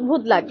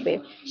অদ্ভুত লাগবে,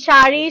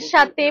 শাড়ির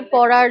সাথে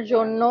পরার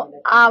জন্য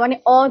মানে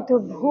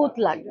অদ্ভুত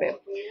লাগবে।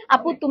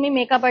 আপু তুমি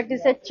মেকআপ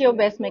আর্টিস্টের চেয়েও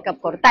বেস্ট মেকআপ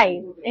করো, তাই?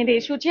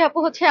 সুচি আপু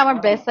হচ্ছে আমার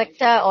বেস্ট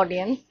একটা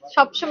অডিয়েন্স,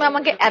 সবসময়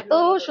আমাকে এত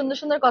সুন্দর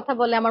সুন্দর কথা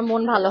বলে, আমার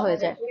মন ভালো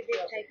হয়ে যায়।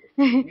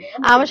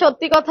 আমার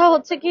সত্যি কথা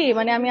হচ্ছে কি,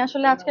 মানে আমি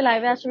আসলে আজকে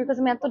লাইভে আসি বিকজ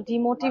আমি এত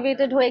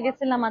ডিমোটিভেটেড হয়ে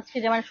গেছিলাম আজকে,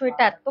 যে আমার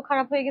শরীরটা এত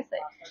খারাপ হয়ে গেছে।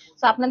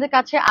 তো আপনাদের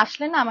কাছে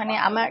আসলে না, মানে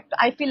আমার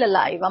আই ফিল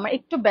লাইভ, আমার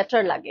একটু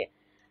বেটার লাগে।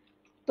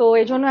 তো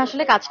এই জন্য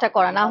আসলে কাজটা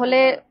করা, না হলে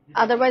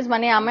আদারওয়াইজ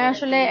মানে আমার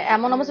আসলে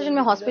এমন অবস্থা যে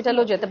আমি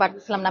হসপিটালেও যেতে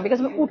পারতেছিলাম না, বিকজ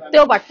আমি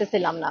উঠতেও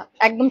পারতেছিলাম না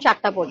একদম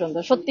 4টা পর্যন্ত।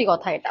 সত্যি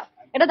কথা, এটা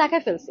এটা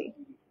দেখায় ফেলছি।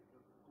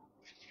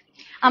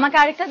 আমাকে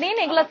আরেকটা দিন,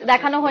 এগুলো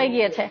দেখানো হয়ে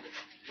গিয়েছে।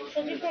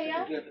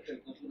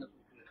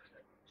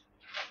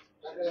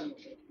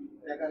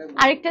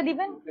 আরেকটা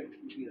দিবেন?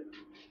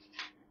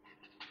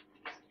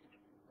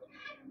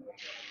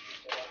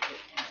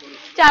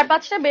 চার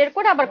পাঁচটা বের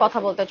করে আবার কথা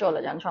বলতে চলে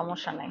যান,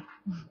 সমস্যা নাই।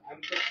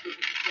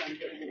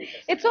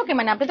 ইটস ওকে,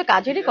 মানে আপনি তো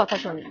কাজেরই কথা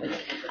শুনবেন।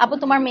 আপু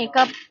তোমার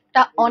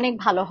মেকআপটা অনেক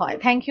ভালো হয়।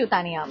 থ্যাংক ইউ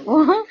তানিয়া আপু,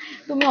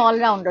 তুমি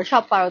অলরাউন্ডার,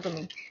 সব পারো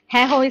তুমি।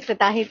 হ্যাঁ হয়েছে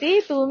তাহিতি,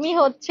 তুমি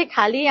হচ্ছে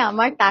খালি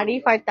আমার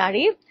তারিফ আর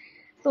তারিফ।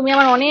 তুমি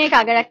আমার অনেক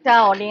আগের একটা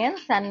অডিয়েন্স,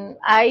 এন্ড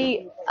আই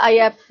আই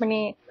মানে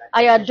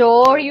I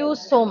adore you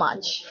so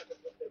much.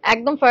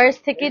 একদম ফার্স্ট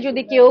থেকে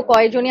যদি কেউ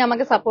কয়জনই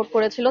আমাকে সাপোর্ট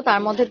করেছিল,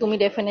 তার মধ্যে তুমি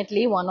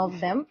ডেফিনেটলি ওয়ান অফ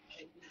দেম।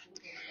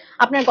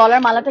 আপনার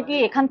গলার মালাটা কি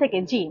এখান থেকে?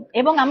 জি,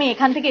 এবং আমি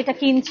এখান থেকে এটা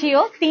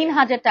কিনছিও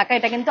 3000 টাকা।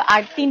 এটা কিন্তু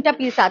আর 3টা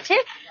পিস আছে,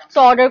 সো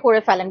অর্ডার করে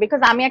ফেলেন, বিকজ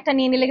আমি একটা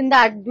নিয়ে নিলে কিন্তু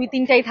আর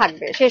 2-3টাই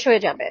থাকবে, শেষ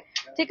হয়ে যাবে।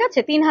 ঠিক আছে,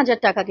 3000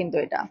 টাকা কিন্তু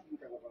এটা।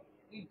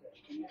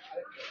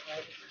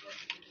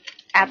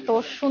 এত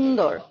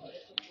সুন্দর,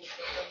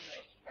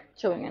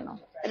 ছবি নিয়ে নাও।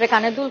 এটা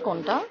কানের দুল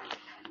কোনটা?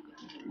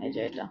 এই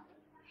যে এটা।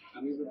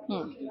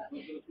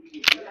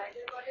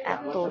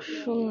 এত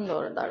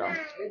সুন্দর, দাঁড়াও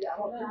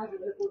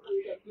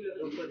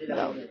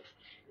দাও।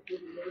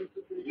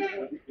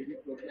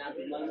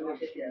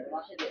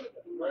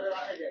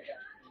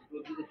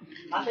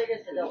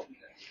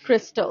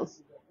 ক্রিস্টালস,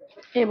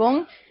 এবং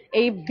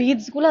এই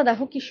বিডস গুলা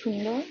দেখো কি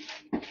সুন্দর,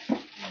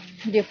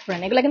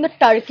 ডিফারেন্ট। এগুলা কিন্তু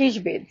টার্কিশ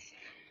বিডস,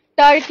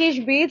 টার্কিশ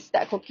বিডস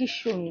দেখো কি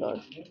সুন্দর।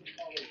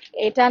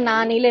 এটা না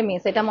নিলে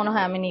মিস, এটা মনে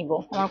হয় আমি নিব,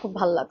 আমার খুব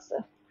ভালো লাগছে,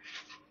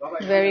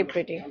 ভেরি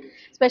প্রিটি।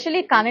 স্পেশালি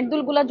কানের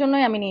দুলগুলার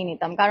জন্যই আমি নিয়ে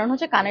নিতাম, কারণ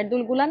হচ্ছে কানের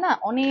দুলগুলা না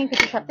অনেক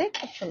কিছুর সাথে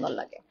খুব সুন্দর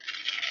লাগে।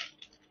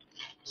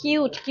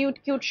 কিউট কিউট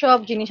কিউট সব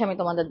জিনিস আমি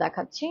তোমাদের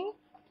দেখাচ্ছি।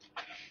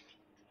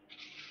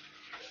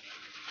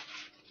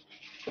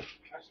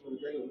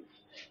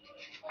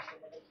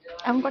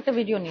 এখন কয়েকটা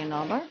ভিডিও নিয়ে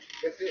নাও আবার,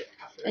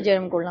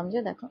 যেরকম করলাম যে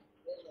দেখো।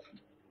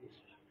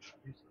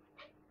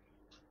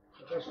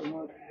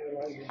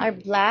 আর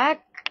ব্ল্যাক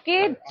কে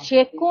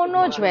যে কোনো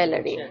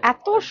জুয়েলারি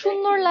এত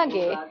সুন্দর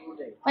লাগে,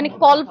 মানে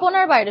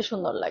কল্পনার বাইরে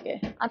সুন্দর লাগে।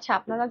 আচ্ছা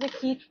আপনারা যে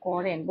কি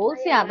করেন,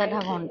 বলছি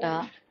আধা ঘন্টা,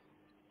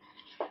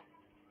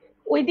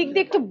 ওই দিক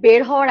দিয়ে একটু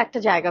বের হওয়ার একটা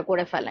জায়গা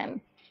করে ফেলেন।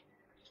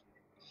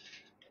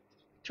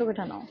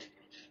 ছবিটা নাও।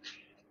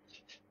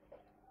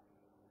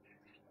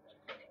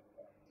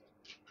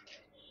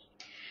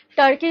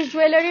 টার্কিশ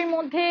জুয়েলারির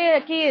মধ্যে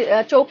কি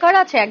চৌকার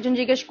আছে? একজন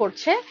জিজ্ঞেস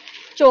করছে।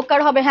 চৌকার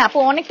হবে, হ্যাঁ আপু,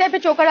 অনেক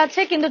টাইপের চৌকার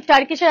আছে, কিন্তু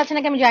টার্কিশের আছে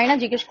নাকি আমি জানি না,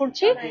 জিজ্ঞেস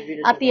করছি।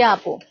 আতিয়া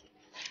আপু,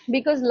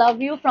 because love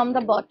you from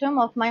the bottom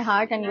of my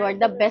heart and you are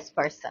the best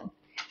person.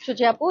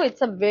 সুচি আপু,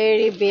 it's a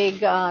very big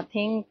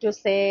thing to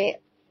say,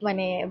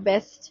 মানে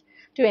বেস্ট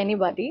টু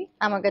এনিবডি।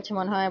 আমার কাছে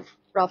মনে হয়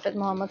প্রফেট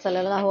মোহাম্মদ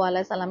সাল্লাল্লাহু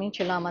আলাইহি সাল্লামই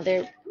ছিল আমাদের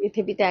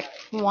পৃথিবীতে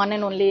one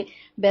and only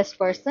best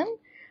person.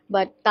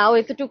 But তাও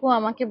এতটুকু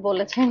আমাকে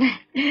বলেছেন,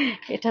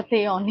 এটাতে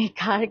অনেক,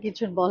 আর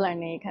কিছু বলার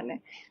নেই এখানে।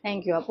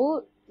 থ্যাংক ইউ আপু,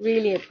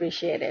 রিয়েলি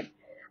অ্যাপ্রিসিয়েটেড।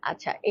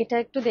 আচ্ছা এটা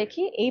একটু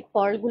দেখি, এই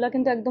পার্ল গুলা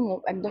কিন্তু একদম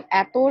একদম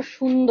এত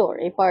সুন্দর।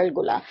 এই পার্ল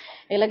গুলা,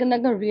 এগুলা কিন্তু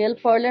একদম রিয়েল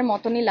পার্লের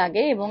মতনই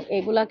লাগে, এবং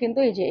এগুলা কিন্তু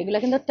এই যে এগুলা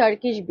কিন্তু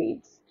Turkish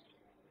beads,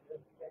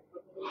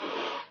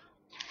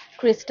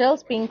 crystals,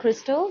 pink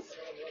crystals.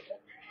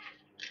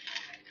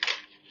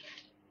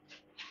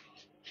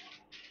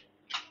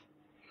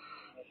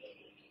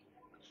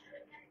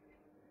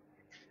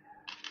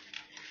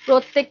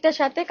 প্রত্যেকটার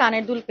সাথে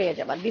কানের দুল পেয়ে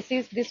যাবা।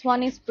 This one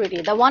is pretty,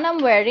 the one I am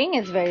wiring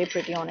is very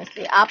pretty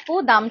honestly. আপু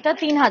দামটা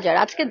 3000,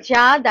 আজকে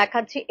যা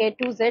দেখাচ্ছি A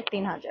to Z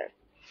 3000।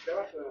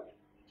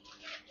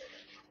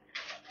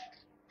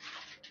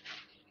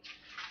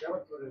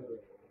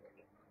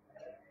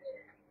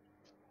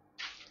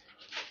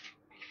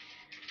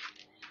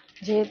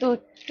 যেহেতু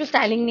একটু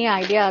স্টাইলিং নিয়ে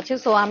আইডিয়া আছে,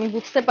 সো আমি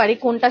বুঝতে পারি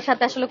কোনটার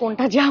সাথে আসলে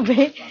কোনটা যাবে।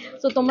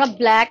 সো তোমরা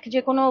ব্ল্যাক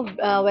যে কোনো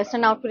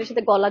ওয়েস্টার্ন আউটফিটের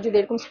সাথে গলা যদি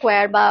এরকম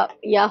স্কোয়ার বা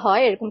ইয়া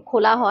হয়, এরকম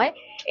খোলা হয়,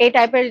 এই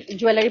টাইপের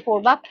জুয়েলারি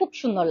পরবা, খুব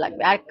সুন্দর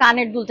লাগবে। আর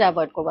কানের দুলটা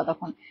অ্যাভয়েড করবা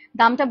তখন।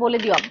 দামটা বলে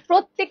দিও,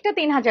 প্রত্যেকটা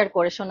 3000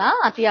 করে শোনা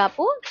আতিয়া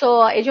আপু, তো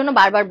এই জন্য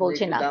বারবার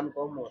বলছি না,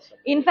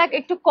 ইনফ্যাক্ট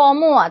একটু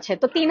কমও আছে।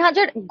 তো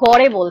 3000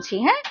 গড়ে বলছি,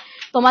 হ্যাঁ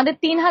তোমাদের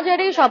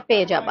 3000-এই সব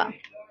পেয়ে যাবা।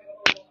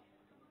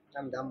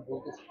 দাম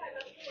বলতেছি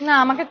না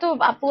আমাকে তো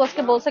আপু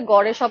আজকে বলছে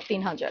গড়ে সব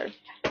 3000।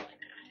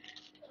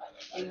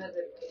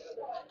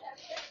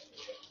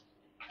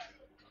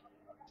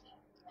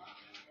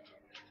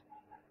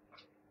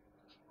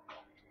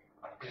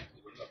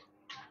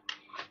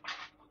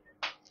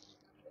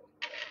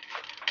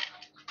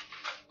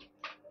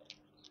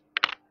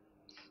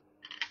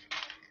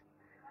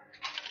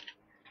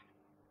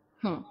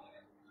 হুম,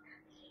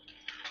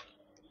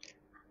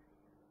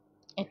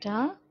 এটা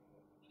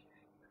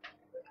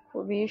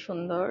খুবই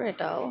সুন্দর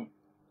এটাও।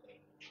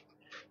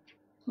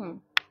 হুম,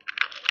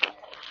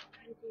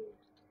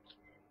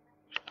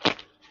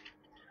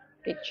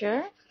 পিকচার।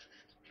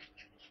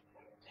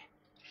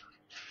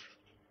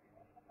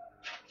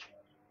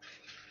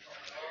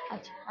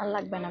 আচ্ছা আর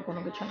লাগবে না কোনো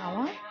কিছু না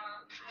আমার।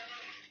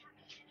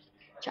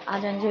 আচ্ছা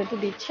আজান যেহেতু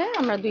দিচ্ছে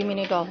আমরা 2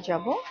 মিনিট অফ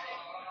যাব,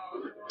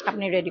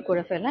 আপনি রেডি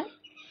করে ফেলেন।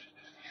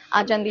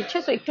 আজান দিচ্ছে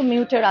তো একটু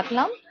মিউটে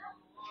রাখলাম।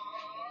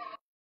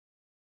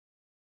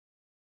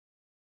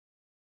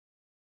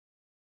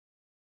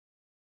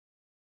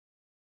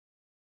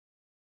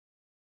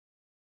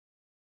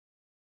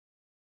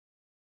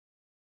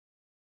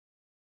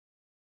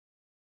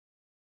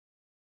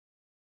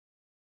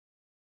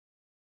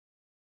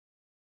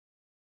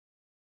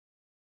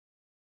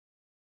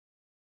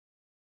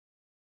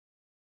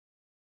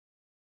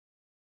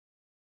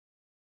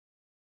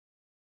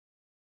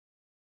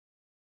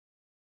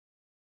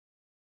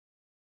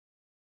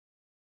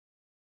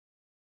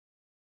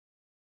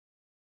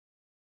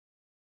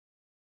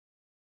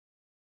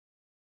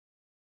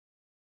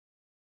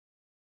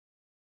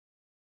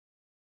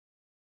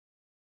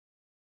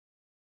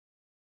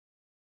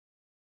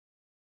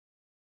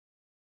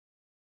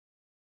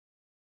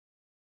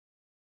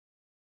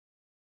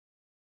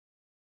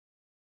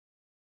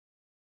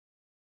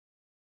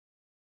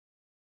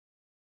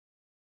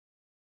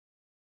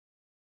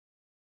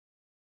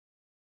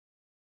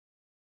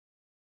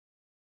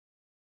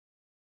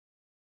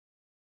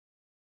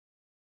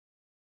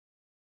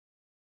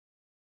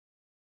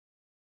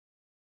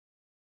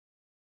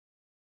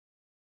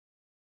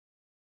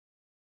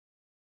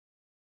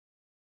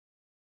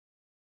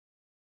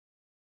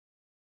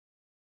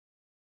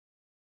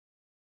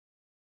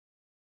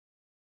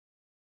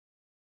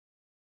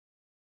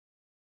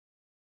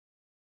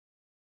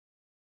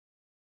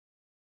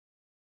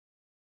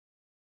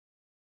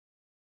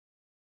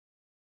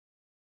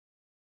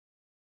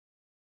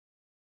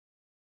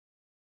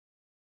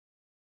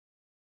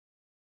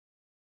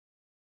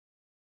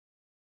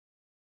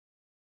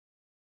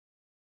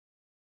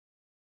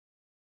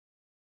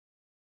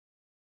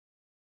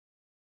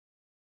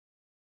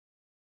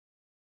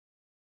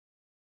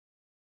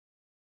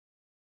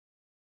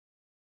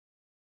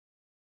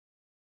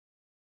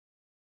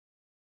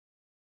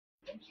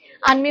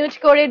 আনমিউট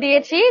করে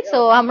দিয়েছি, তো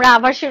আমরা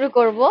আবার শুরু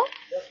করব।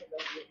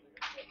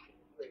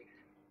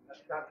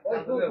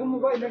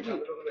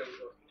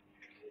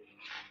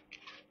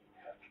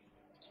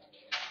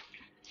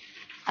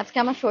 আজকে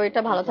আমার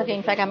শরীরটা ভালো থাকে,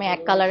 ইনফ্যাক্ট আমি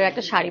এক কালারের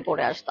একটা শাড়ি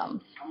পরে আসতাম।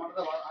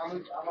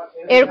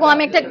 এরকম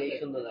আমি একটা,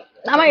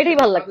 আমার এটাই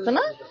ভালো লাগছে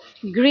না,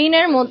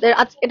 গ্রিনের মধ্যে।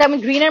 এটা আমি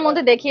গ্রিনের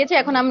মধ্যে দেখিয়েছি,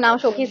 এখন আমি নাও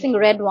শোকেসিং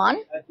রেড ওয়ান।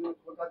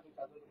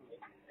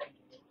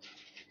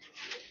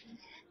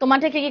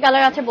 তোমারটা কি কি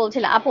কালার আছে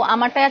বলছিলে আপু?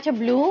 আমারটাই আছে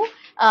ব্লু,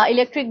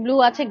 ইলেকট্রিক ব্লু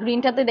আছে,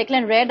 গ্রিনটাতে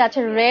দেখলেন রেড আছে,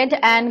 রেড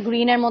অ্যান্ড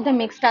গ্রিনের মধ্যে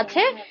মিক্সড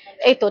আছে।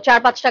 এই তো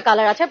 4-5টা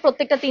কালার আছে,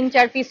 প্রত্যেকটা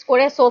 3-4 পিস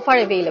করে সোফার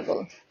এভেইলেবল।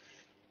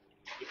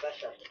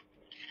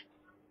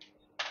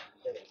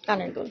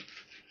 কানের দুল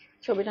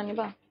ছবিটা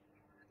নিবা?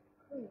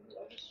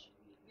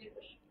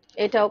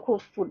 এটাও খুব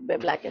ফুটবে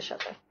ব্ল্যাকের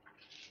সাথে।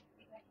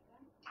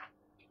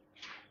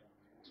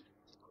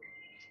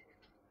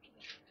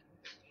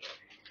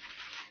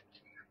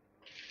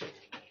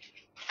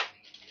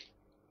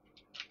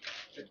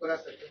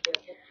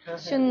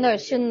 সুন্দর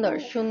সুন্দর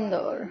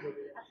সুন্দর।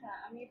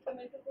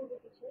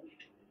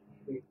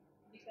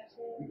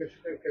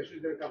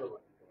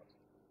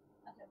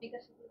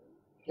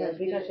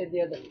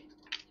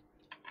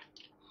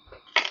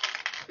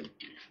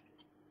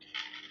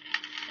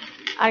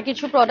 আর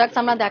কিছু প্রোডাক্টস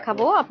আমরা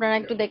দেখাবো, আপনারা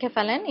একটু দেখে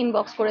ফেলেন,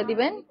 ইনবক্স করে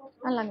দিবেন।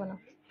 আর লাগবে না,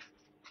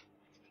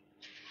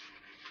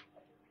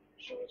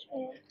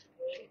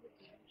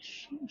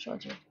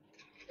 সহজে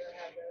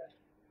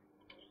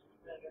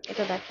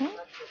এটা দেখেন,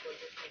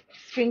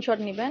 স্ক্রিনশট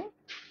নিবেন।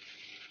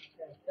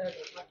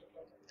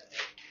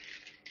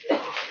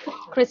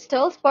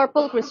 ক্রিস্টালস,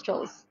 পার্পল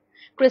ক্রিস্টালস,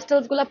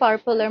 ক্রিস্টালস গুলা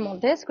পার্পল এর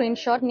মধ্যে,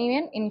 স্ক্রিনশট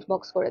নিবেন,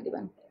 ইনবক্স করে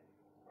দিবেন।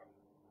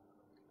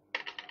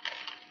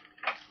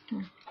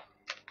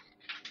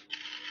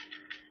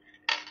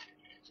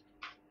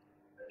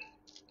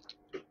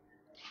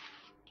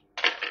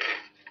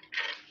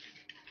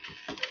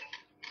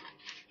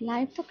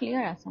 লাইভ তো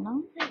ক্লিয়ার আছে না?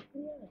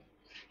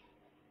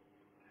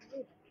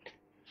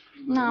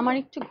 না আমার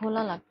একটু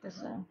ঘোলা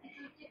লাগতেছে,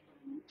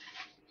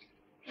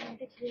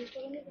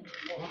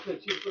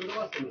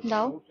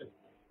 দাও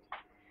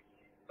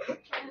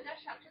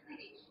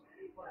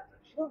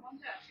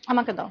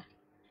আমাকে দাও।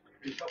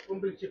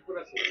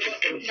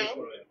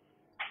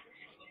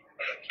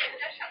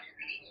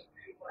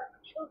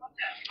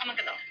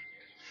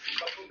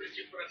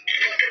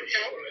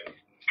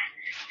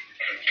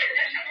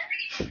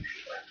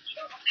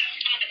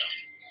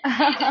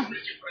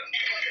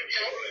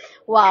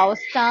 ওয়াও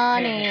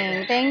স্টানিং,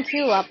 থ্যাংক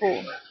ইউ আপু।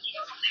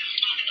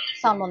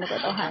 সাউন্ড বন্ধ করে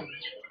দাও, হ্যাঁ।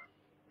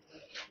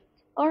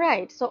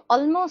 Alright, so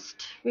almost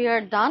we are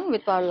done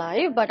with our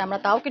live, but আমরা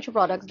তাও কিছু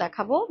প্রোডাক্টস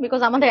দেখাবো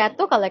বিকজ আমাদের এত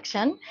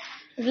কালেকশন,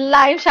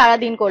 লাইভ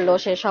সারাদিন করলেও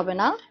শেষ হবে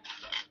না।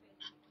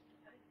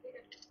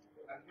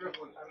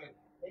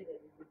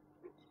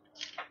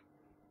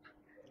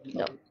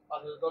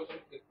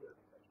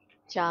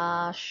 যা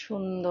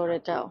সুন্দর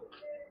এটাও,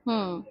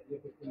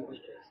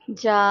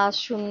 যা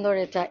সুন্দর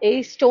এটা। এই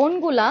স্টোন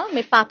গুলা,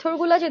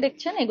 পাথরগুলা যে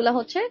দেখছেন, এগুলা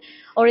হচ্ছে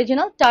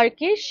অরিজিনাল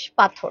টার্কিশ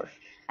পাথর।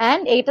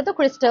 অ্যান্ড এইটা তো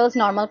ক্রিস্টালস,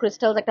 নর্মাল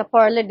ক্রিস্টালস, একটা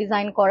পার্লের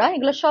ডিজাইন করা,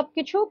 এগুলো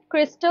সবকিছু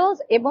ক্রিস্টালস,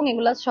 এবং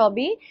এগুলা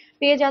সবই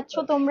পেয়ে যাচ্ছ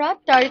তোমরা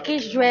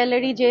টার্কিশ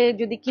জুয়েলারি যে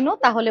যদি কিনো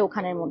তাহলে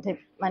ওখানের মধ্যে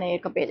মানে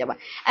এটা পেয়ে যাবা।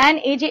 অ্যান্ড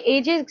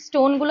এই যে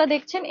স্টোন গুলা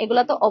দেখছেন,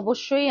 এগুলা তো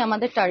অবশ্যই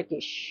আমাদের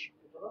টার্কিশ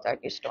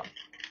স্টোন,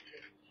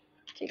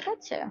 ঠিক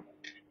আছে।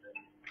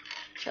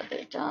 সাথে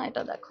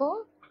এটা দেখো,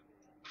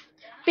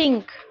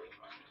 পিঙ্ক,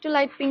 একটু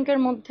লাইট পিঙ্কের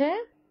মধ্যে,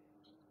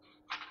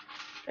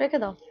 রেখে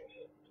দাও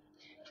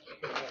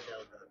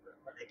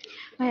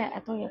ভাইয়া,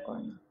 এত ইয়ে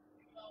করে না।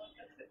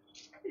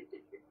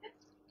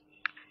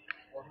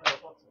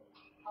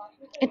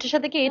 এটার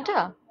সাথে কি এটা?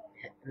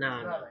 না,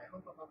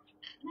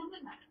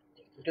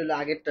 এটা হলো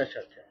আগেরটার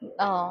সাথে।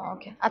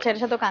 ওকে, আচ্ছা,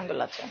 এটার সাথে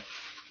কানগুলো আছে।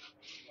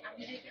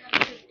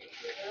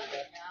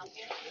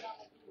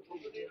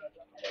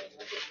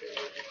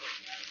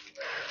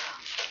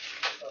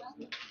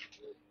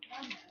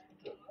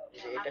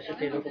 এটার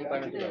সাথে এরকম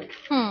কানেক্ট।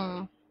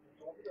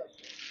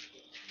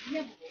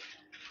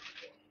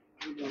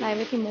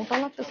 লাইভে কি মোটা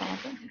লাগতেছে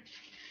আমাকে?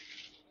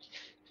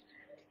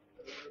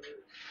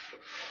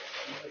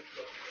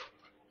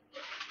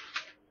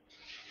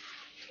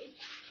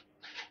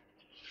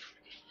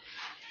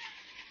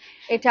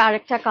 এটা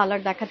আরেকটা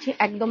কালার দেখাচ্ছি,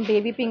 একদম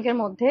বেবি পিঙ্কের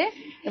মধ্যে,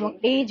 এবং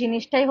এই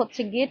জিনিসটাই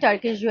হচ্ছে গিয়ে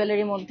টার্কিশ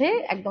জুয়েলারির মধ্যে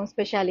একদম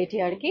স্পেশালিটি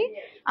আর কি।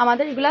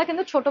 আমাদের এগুলা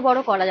কিন্তু ছোট বড়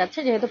করা যাচ্ছে,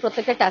 যেহেতু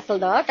প্রত্যেকটা ট্যাসেল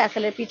দেওয়া,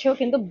 ট্যাসেলের পিছেও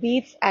কিন্তু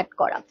বিটস অ্যাড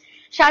করা।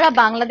 সারা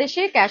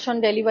বাংলাদেশে ক্যাশ অন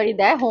ডেলিভারি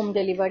দেয়, home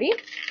delivery,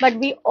 but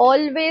we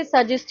always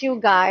suggest you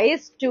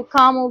guys to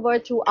come over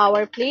to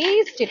our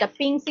place, যেটা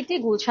পিঙ্ক সিটি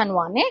গুলশান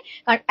 1-এ,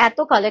 কারণ এত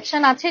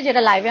কালেকশন আছে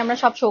যেটা লাইভে আমরা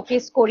সব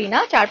শোকেস করি না,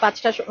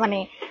 4-5টা মানে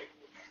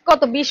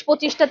কত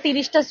 20-25টা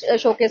 30টা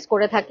শোকেস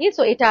করে থাকি।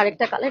 সো এটা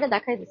আরেকটা কালার, এটা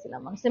দেখাই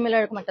দিছিলাম,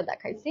 সিমিলার এরকম একটা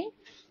দেখাইছি।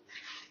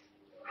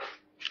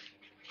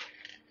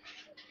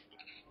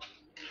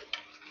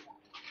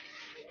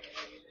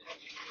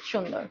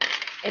 সুন্দর,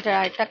 এটার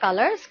আরেকটা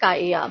কালার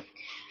স্কাই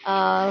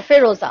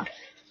ফেরোজা।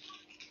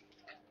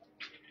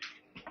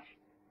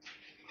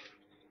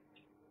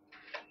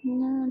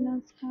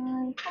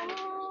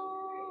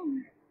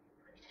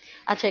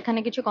 আচ্ছা, এখানে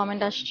কিছু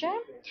কমেন্ট আসছে।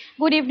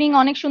 গুড ইভিনিং,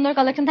 অনেক সুন্দর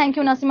কালেকশন, থ্যাংক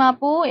ইউ নাসিমা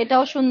আপু,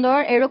 এটাও সুন্দর,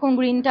 এরকম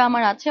গ্রিনটা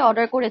আমার আছে,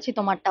 অর্ডার করেছি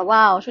তোমারটা।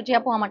 ওয়াও, সুচি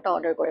আপু আমারটা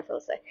অর্ডার করে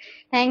ফেলছে,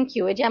 থ্যাংক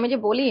ইউ। এই যে আমি যে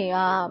বলি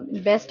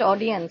বেস্ট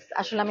অডিয়েন্স,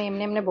 আসলে আমি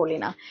এমনি এমনি বলি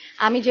না,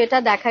 আমি যেটা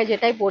দেখাই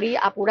যেটাই পড়ি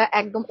আপুরা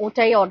একদম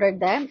ওটাই অর্ডার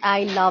দেয়, আই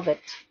লাভ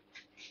ইট।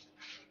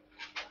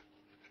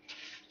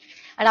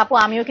 আর আপু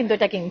আমিও কিন্তু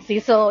এটা কিনছি,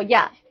 সো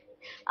ইয়া,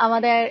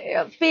 আমাদের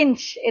পিঞ্চ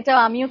এটাও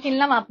আমিও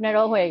কিনলাম,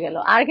 আপনারাও হয়ে গেল।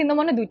 আর কিন্তু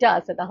মনে 2টা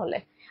আছে, তাহলে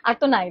আর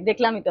তো নাই,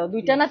 দেখলামই তো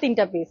 2টা না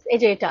 3টা পিস। এই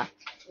যে এটা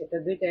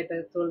দুইটা, এটা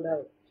সোল্ড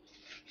আউট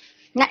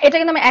না, এটা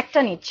কিন্তু আমি একটা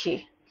নিচ্ছি।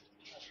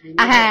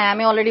 হ্যাঁ,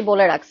 আমি অলরেডি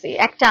বলে রাখছি,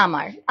 একটা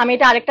আমার, আমি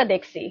এটা আরেকটা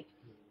দেখছি।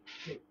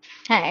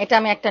 হ্যাঁ, এটা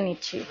আমি একটা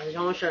নিচ্ছি।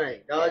 সমস্যা নাই,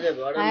 দেওয়া যাবে,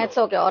 হ্যাঁ, ইটস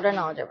ওকে, অর্ডার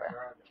নেওয়া যাবে।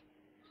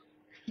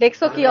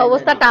 দেখছো কি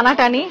অবস্থা,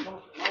 টানাটানি,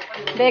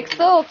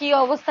 দেখছো কি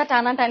অবস্থা,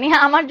 টানাটানি।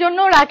 আমার জন্য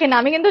রাখেন,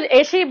 আমি কিন্তু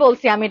এসেই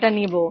বলছি আমি এটা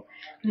নিব।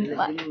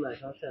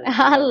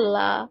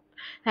 আল্লাহ,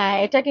 হ্যাঁ,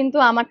 এটা কিন্তু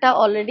আমারটা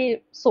অলরেডি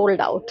সোল্ড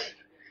আউট,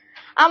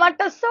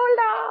 আমারটা সোল্ড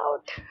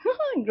আউট।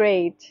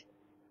 গ্রেট,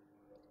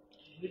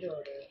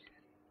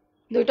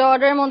 2টা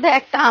অর্ডারের মধ্যে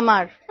একটা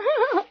আমার।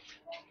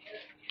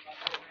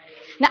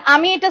 না,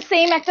 আমি এটা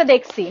সেম একটা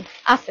দেখছি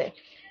আছে।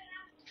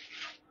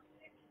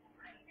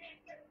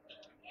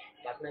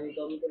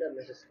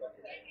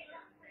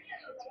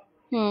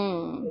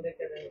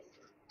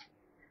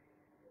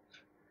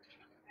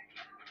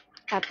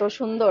 এত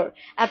সুন্দর,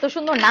 এত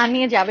সুন্দর না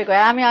নিয়ে যাবে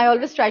কয়, আমি I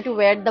always try to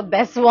wire the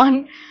best one,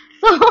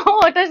 so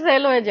ওটা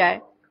সেল হয়ে যায়।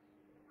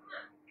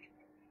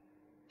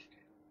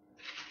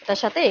 এটার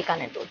সাথে এই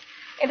কানের দুল,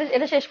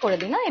 এটা শেষ করে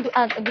দিই না,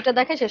 2টা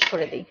দেখে শেষ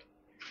করে দিই।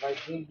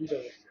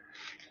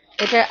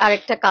 এটা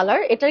আরেকটা কালার,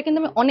 এটার কিন্তু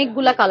আমি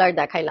অনেকগুলা কালার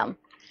দেখাইলাম,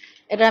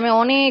 এটা আমি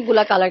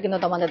অনেকগুলা কালার কিন্তু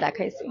তোমাদের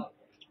দেখাইছি।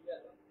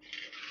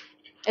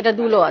 এটা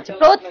দুলও আছে,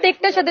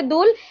 প্রত্যেকটার সাথে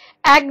দুল,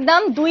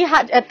 একদম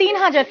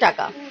 3,000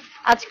 টাকা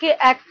আজকে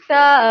একটা,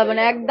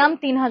 মানে একদম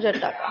 3,000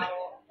 টাকা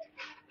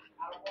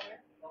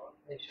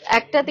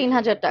একটা,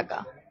 3,000 টাকা।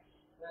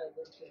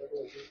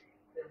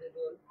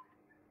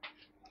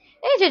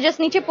 এই যে জাস্ট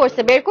নিচে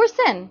পড়ছে, বের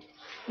করছেন,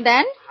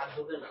 দেন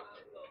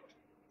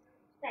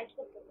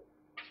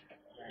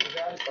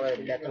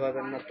দেখতে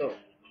পাবেন না তো।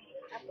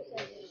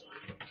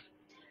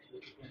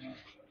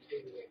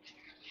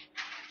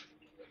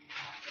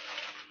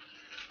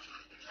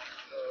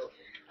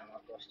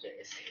 হয়ে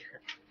গেছে।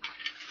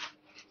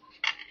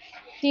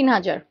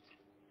 3000।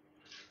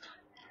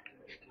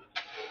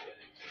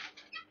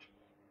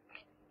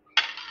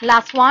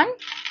 Last one.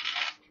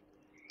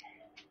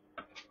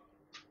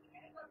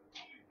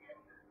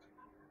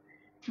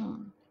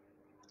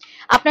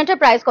 আপনারটা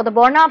প্রাইস কত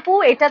বর্ণা আপু?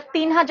 এটা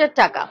 3000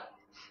 টাকা।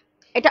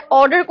 এটা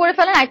অর্ডার করে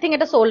ফেলেন, আই থিঙ্ক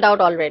এটা sold out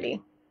already.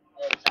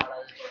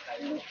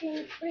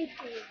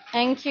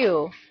 Thank you.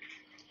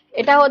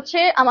 এটা হচ্ছে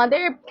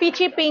আমাদের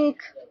পিচি পিঙ্ক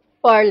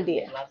পার্ল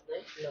দিয়ে।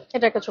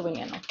 এটা একটা ছবি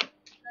নিয়ে নাও।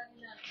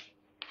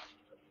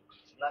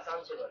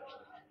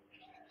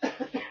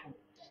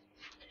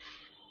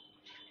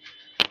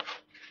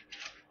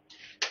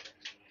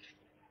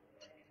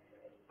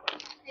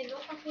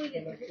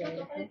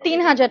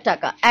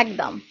 $3000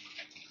 একদম।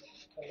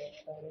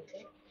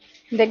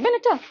 দেখবেন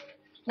এটা?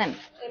 নেন।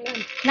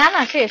 না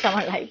না শেষ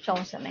আমার লাইভ,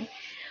 সমস্যা নেই।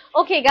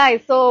 Okay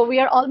guys, so we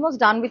are almost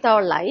done with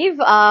our live.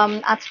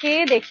 আজকে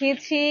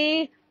দেখিয়েছি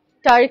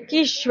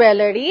টার্কিশ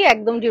জুয়েলারি,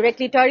 একদম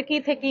ডিরেক্টলি টার্কি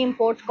থেকে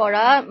ইম্পোর্ট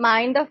করা।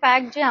 মাইন্ড দ্য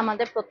ফ্যাক্ট যে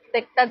আমাদের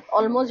প্রত্যেকটা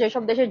অলমোস্ট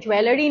যেসব দেশের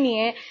জুয়েলারি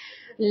নিয়ে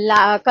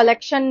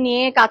কালেকশন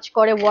নিয়ে কাজ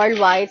করে world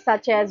wide,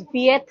 such as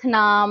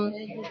Vietnam,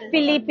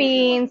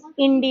 Philippines,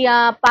 India,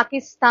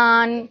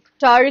 Pakistan,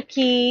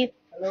 turkey,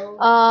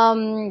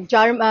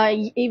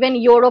 even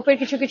ইউরোপের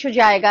কিছু কিছু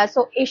জায়গা।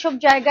 সো এইসব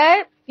জায়গায়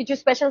কিছু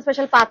স্পেশাল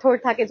স্পেশাল পাথর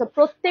থাকে। তো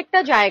প্রত্যেকটা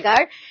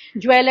জায়গার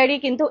জুয়েলারি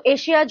কিন্তু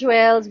এশিয়া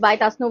জুয়েলস বাই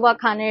তাসনুভা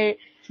খানের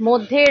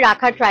মধ্যে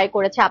রাখা ট্রাই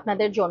করেছে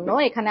আপনাদের জন্য।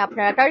 এখানে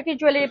আপনারা টার্কিশ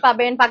জুয়েলারি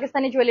পাবেন,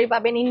 পাকিস্তানি জুয়েলারি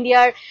পাবেন,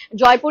 ইন্ডিয়ার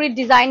জয়পুরের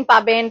ডিজাইন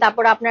পাবেন,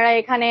 তারপর আপনারা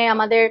এখানে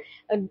আমাদের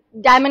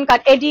ডায়মন্ড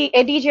কাট,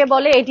 এডি যে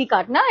বলে এডি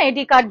কাট না,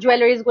 এডি কাট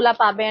জুয়েলারিজ গুলা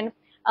পাবেন।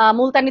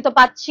 মুলতানি তো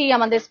পাচ্ছি,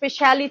 আমাদের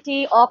স্পেশালিটি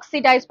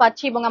অক্সিডাইজ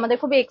পাচ্ছি, এবং আমাদের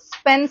খুবই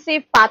এক্সপেন্সিভ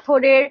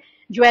পাথরের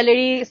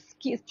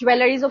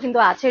জুয়েলারিজও কিন্তু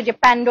আছে, যে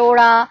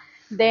প্যান্ডোরা,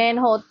 দেন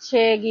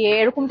হচ্ছে গিয়ে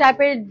এরকম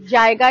টাইপের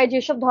জায়গায়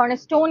যেসব ধরনের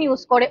স্টোন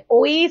ইউজ করে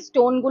ওই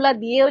স্টোন গুলা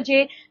দিয়েও যে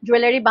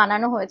জুয়েলারি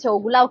বানানো হয়েছে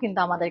ওগুলাও কিন্তু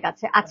আমাদের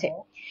কাছে আছে।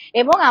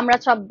 এবং আমরা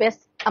সব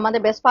বেস্ট, আমাদের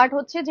বেস্ট পার্ট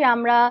হচ্ছে যে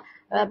আমরা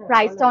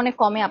প্রাইসটা অনেক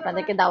কমে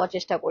আপনাদেরকে দেওয়ার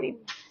চেষ্টা করি।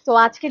 তো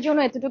আজকের জন্য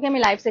এতটুকু আমি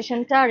লাইভ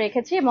সেশনটা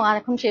রেখেছি এবং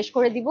এখন শেষ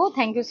করে দিব।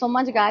 Thank you so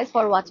much guys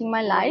for watching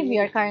my live. We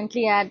are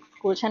currently at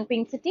Gulshan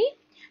pink city,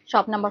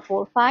 shop number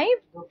 45,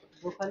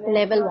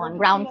 level 1,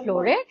 ground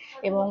ফ্লোরে,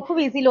 এবং খুব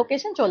ইজি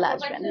লোকেশন, চলে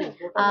আসবেন।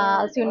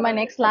 C you in my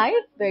next live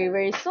very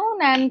very soon,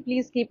 and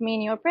please keep me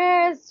in your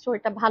prayers.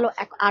 শরীরটা ভালো,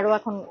 আরো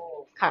এখন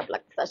খারাপ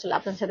লাগছে আসলে,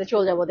 আপনার সাথে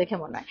চলে যাবো দেখে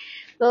মনে হয়।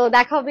 তো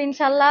দেখা হবে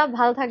ইনশাল্লাহ,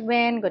 ভালো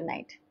থাকবেন, গুড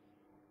নাইট।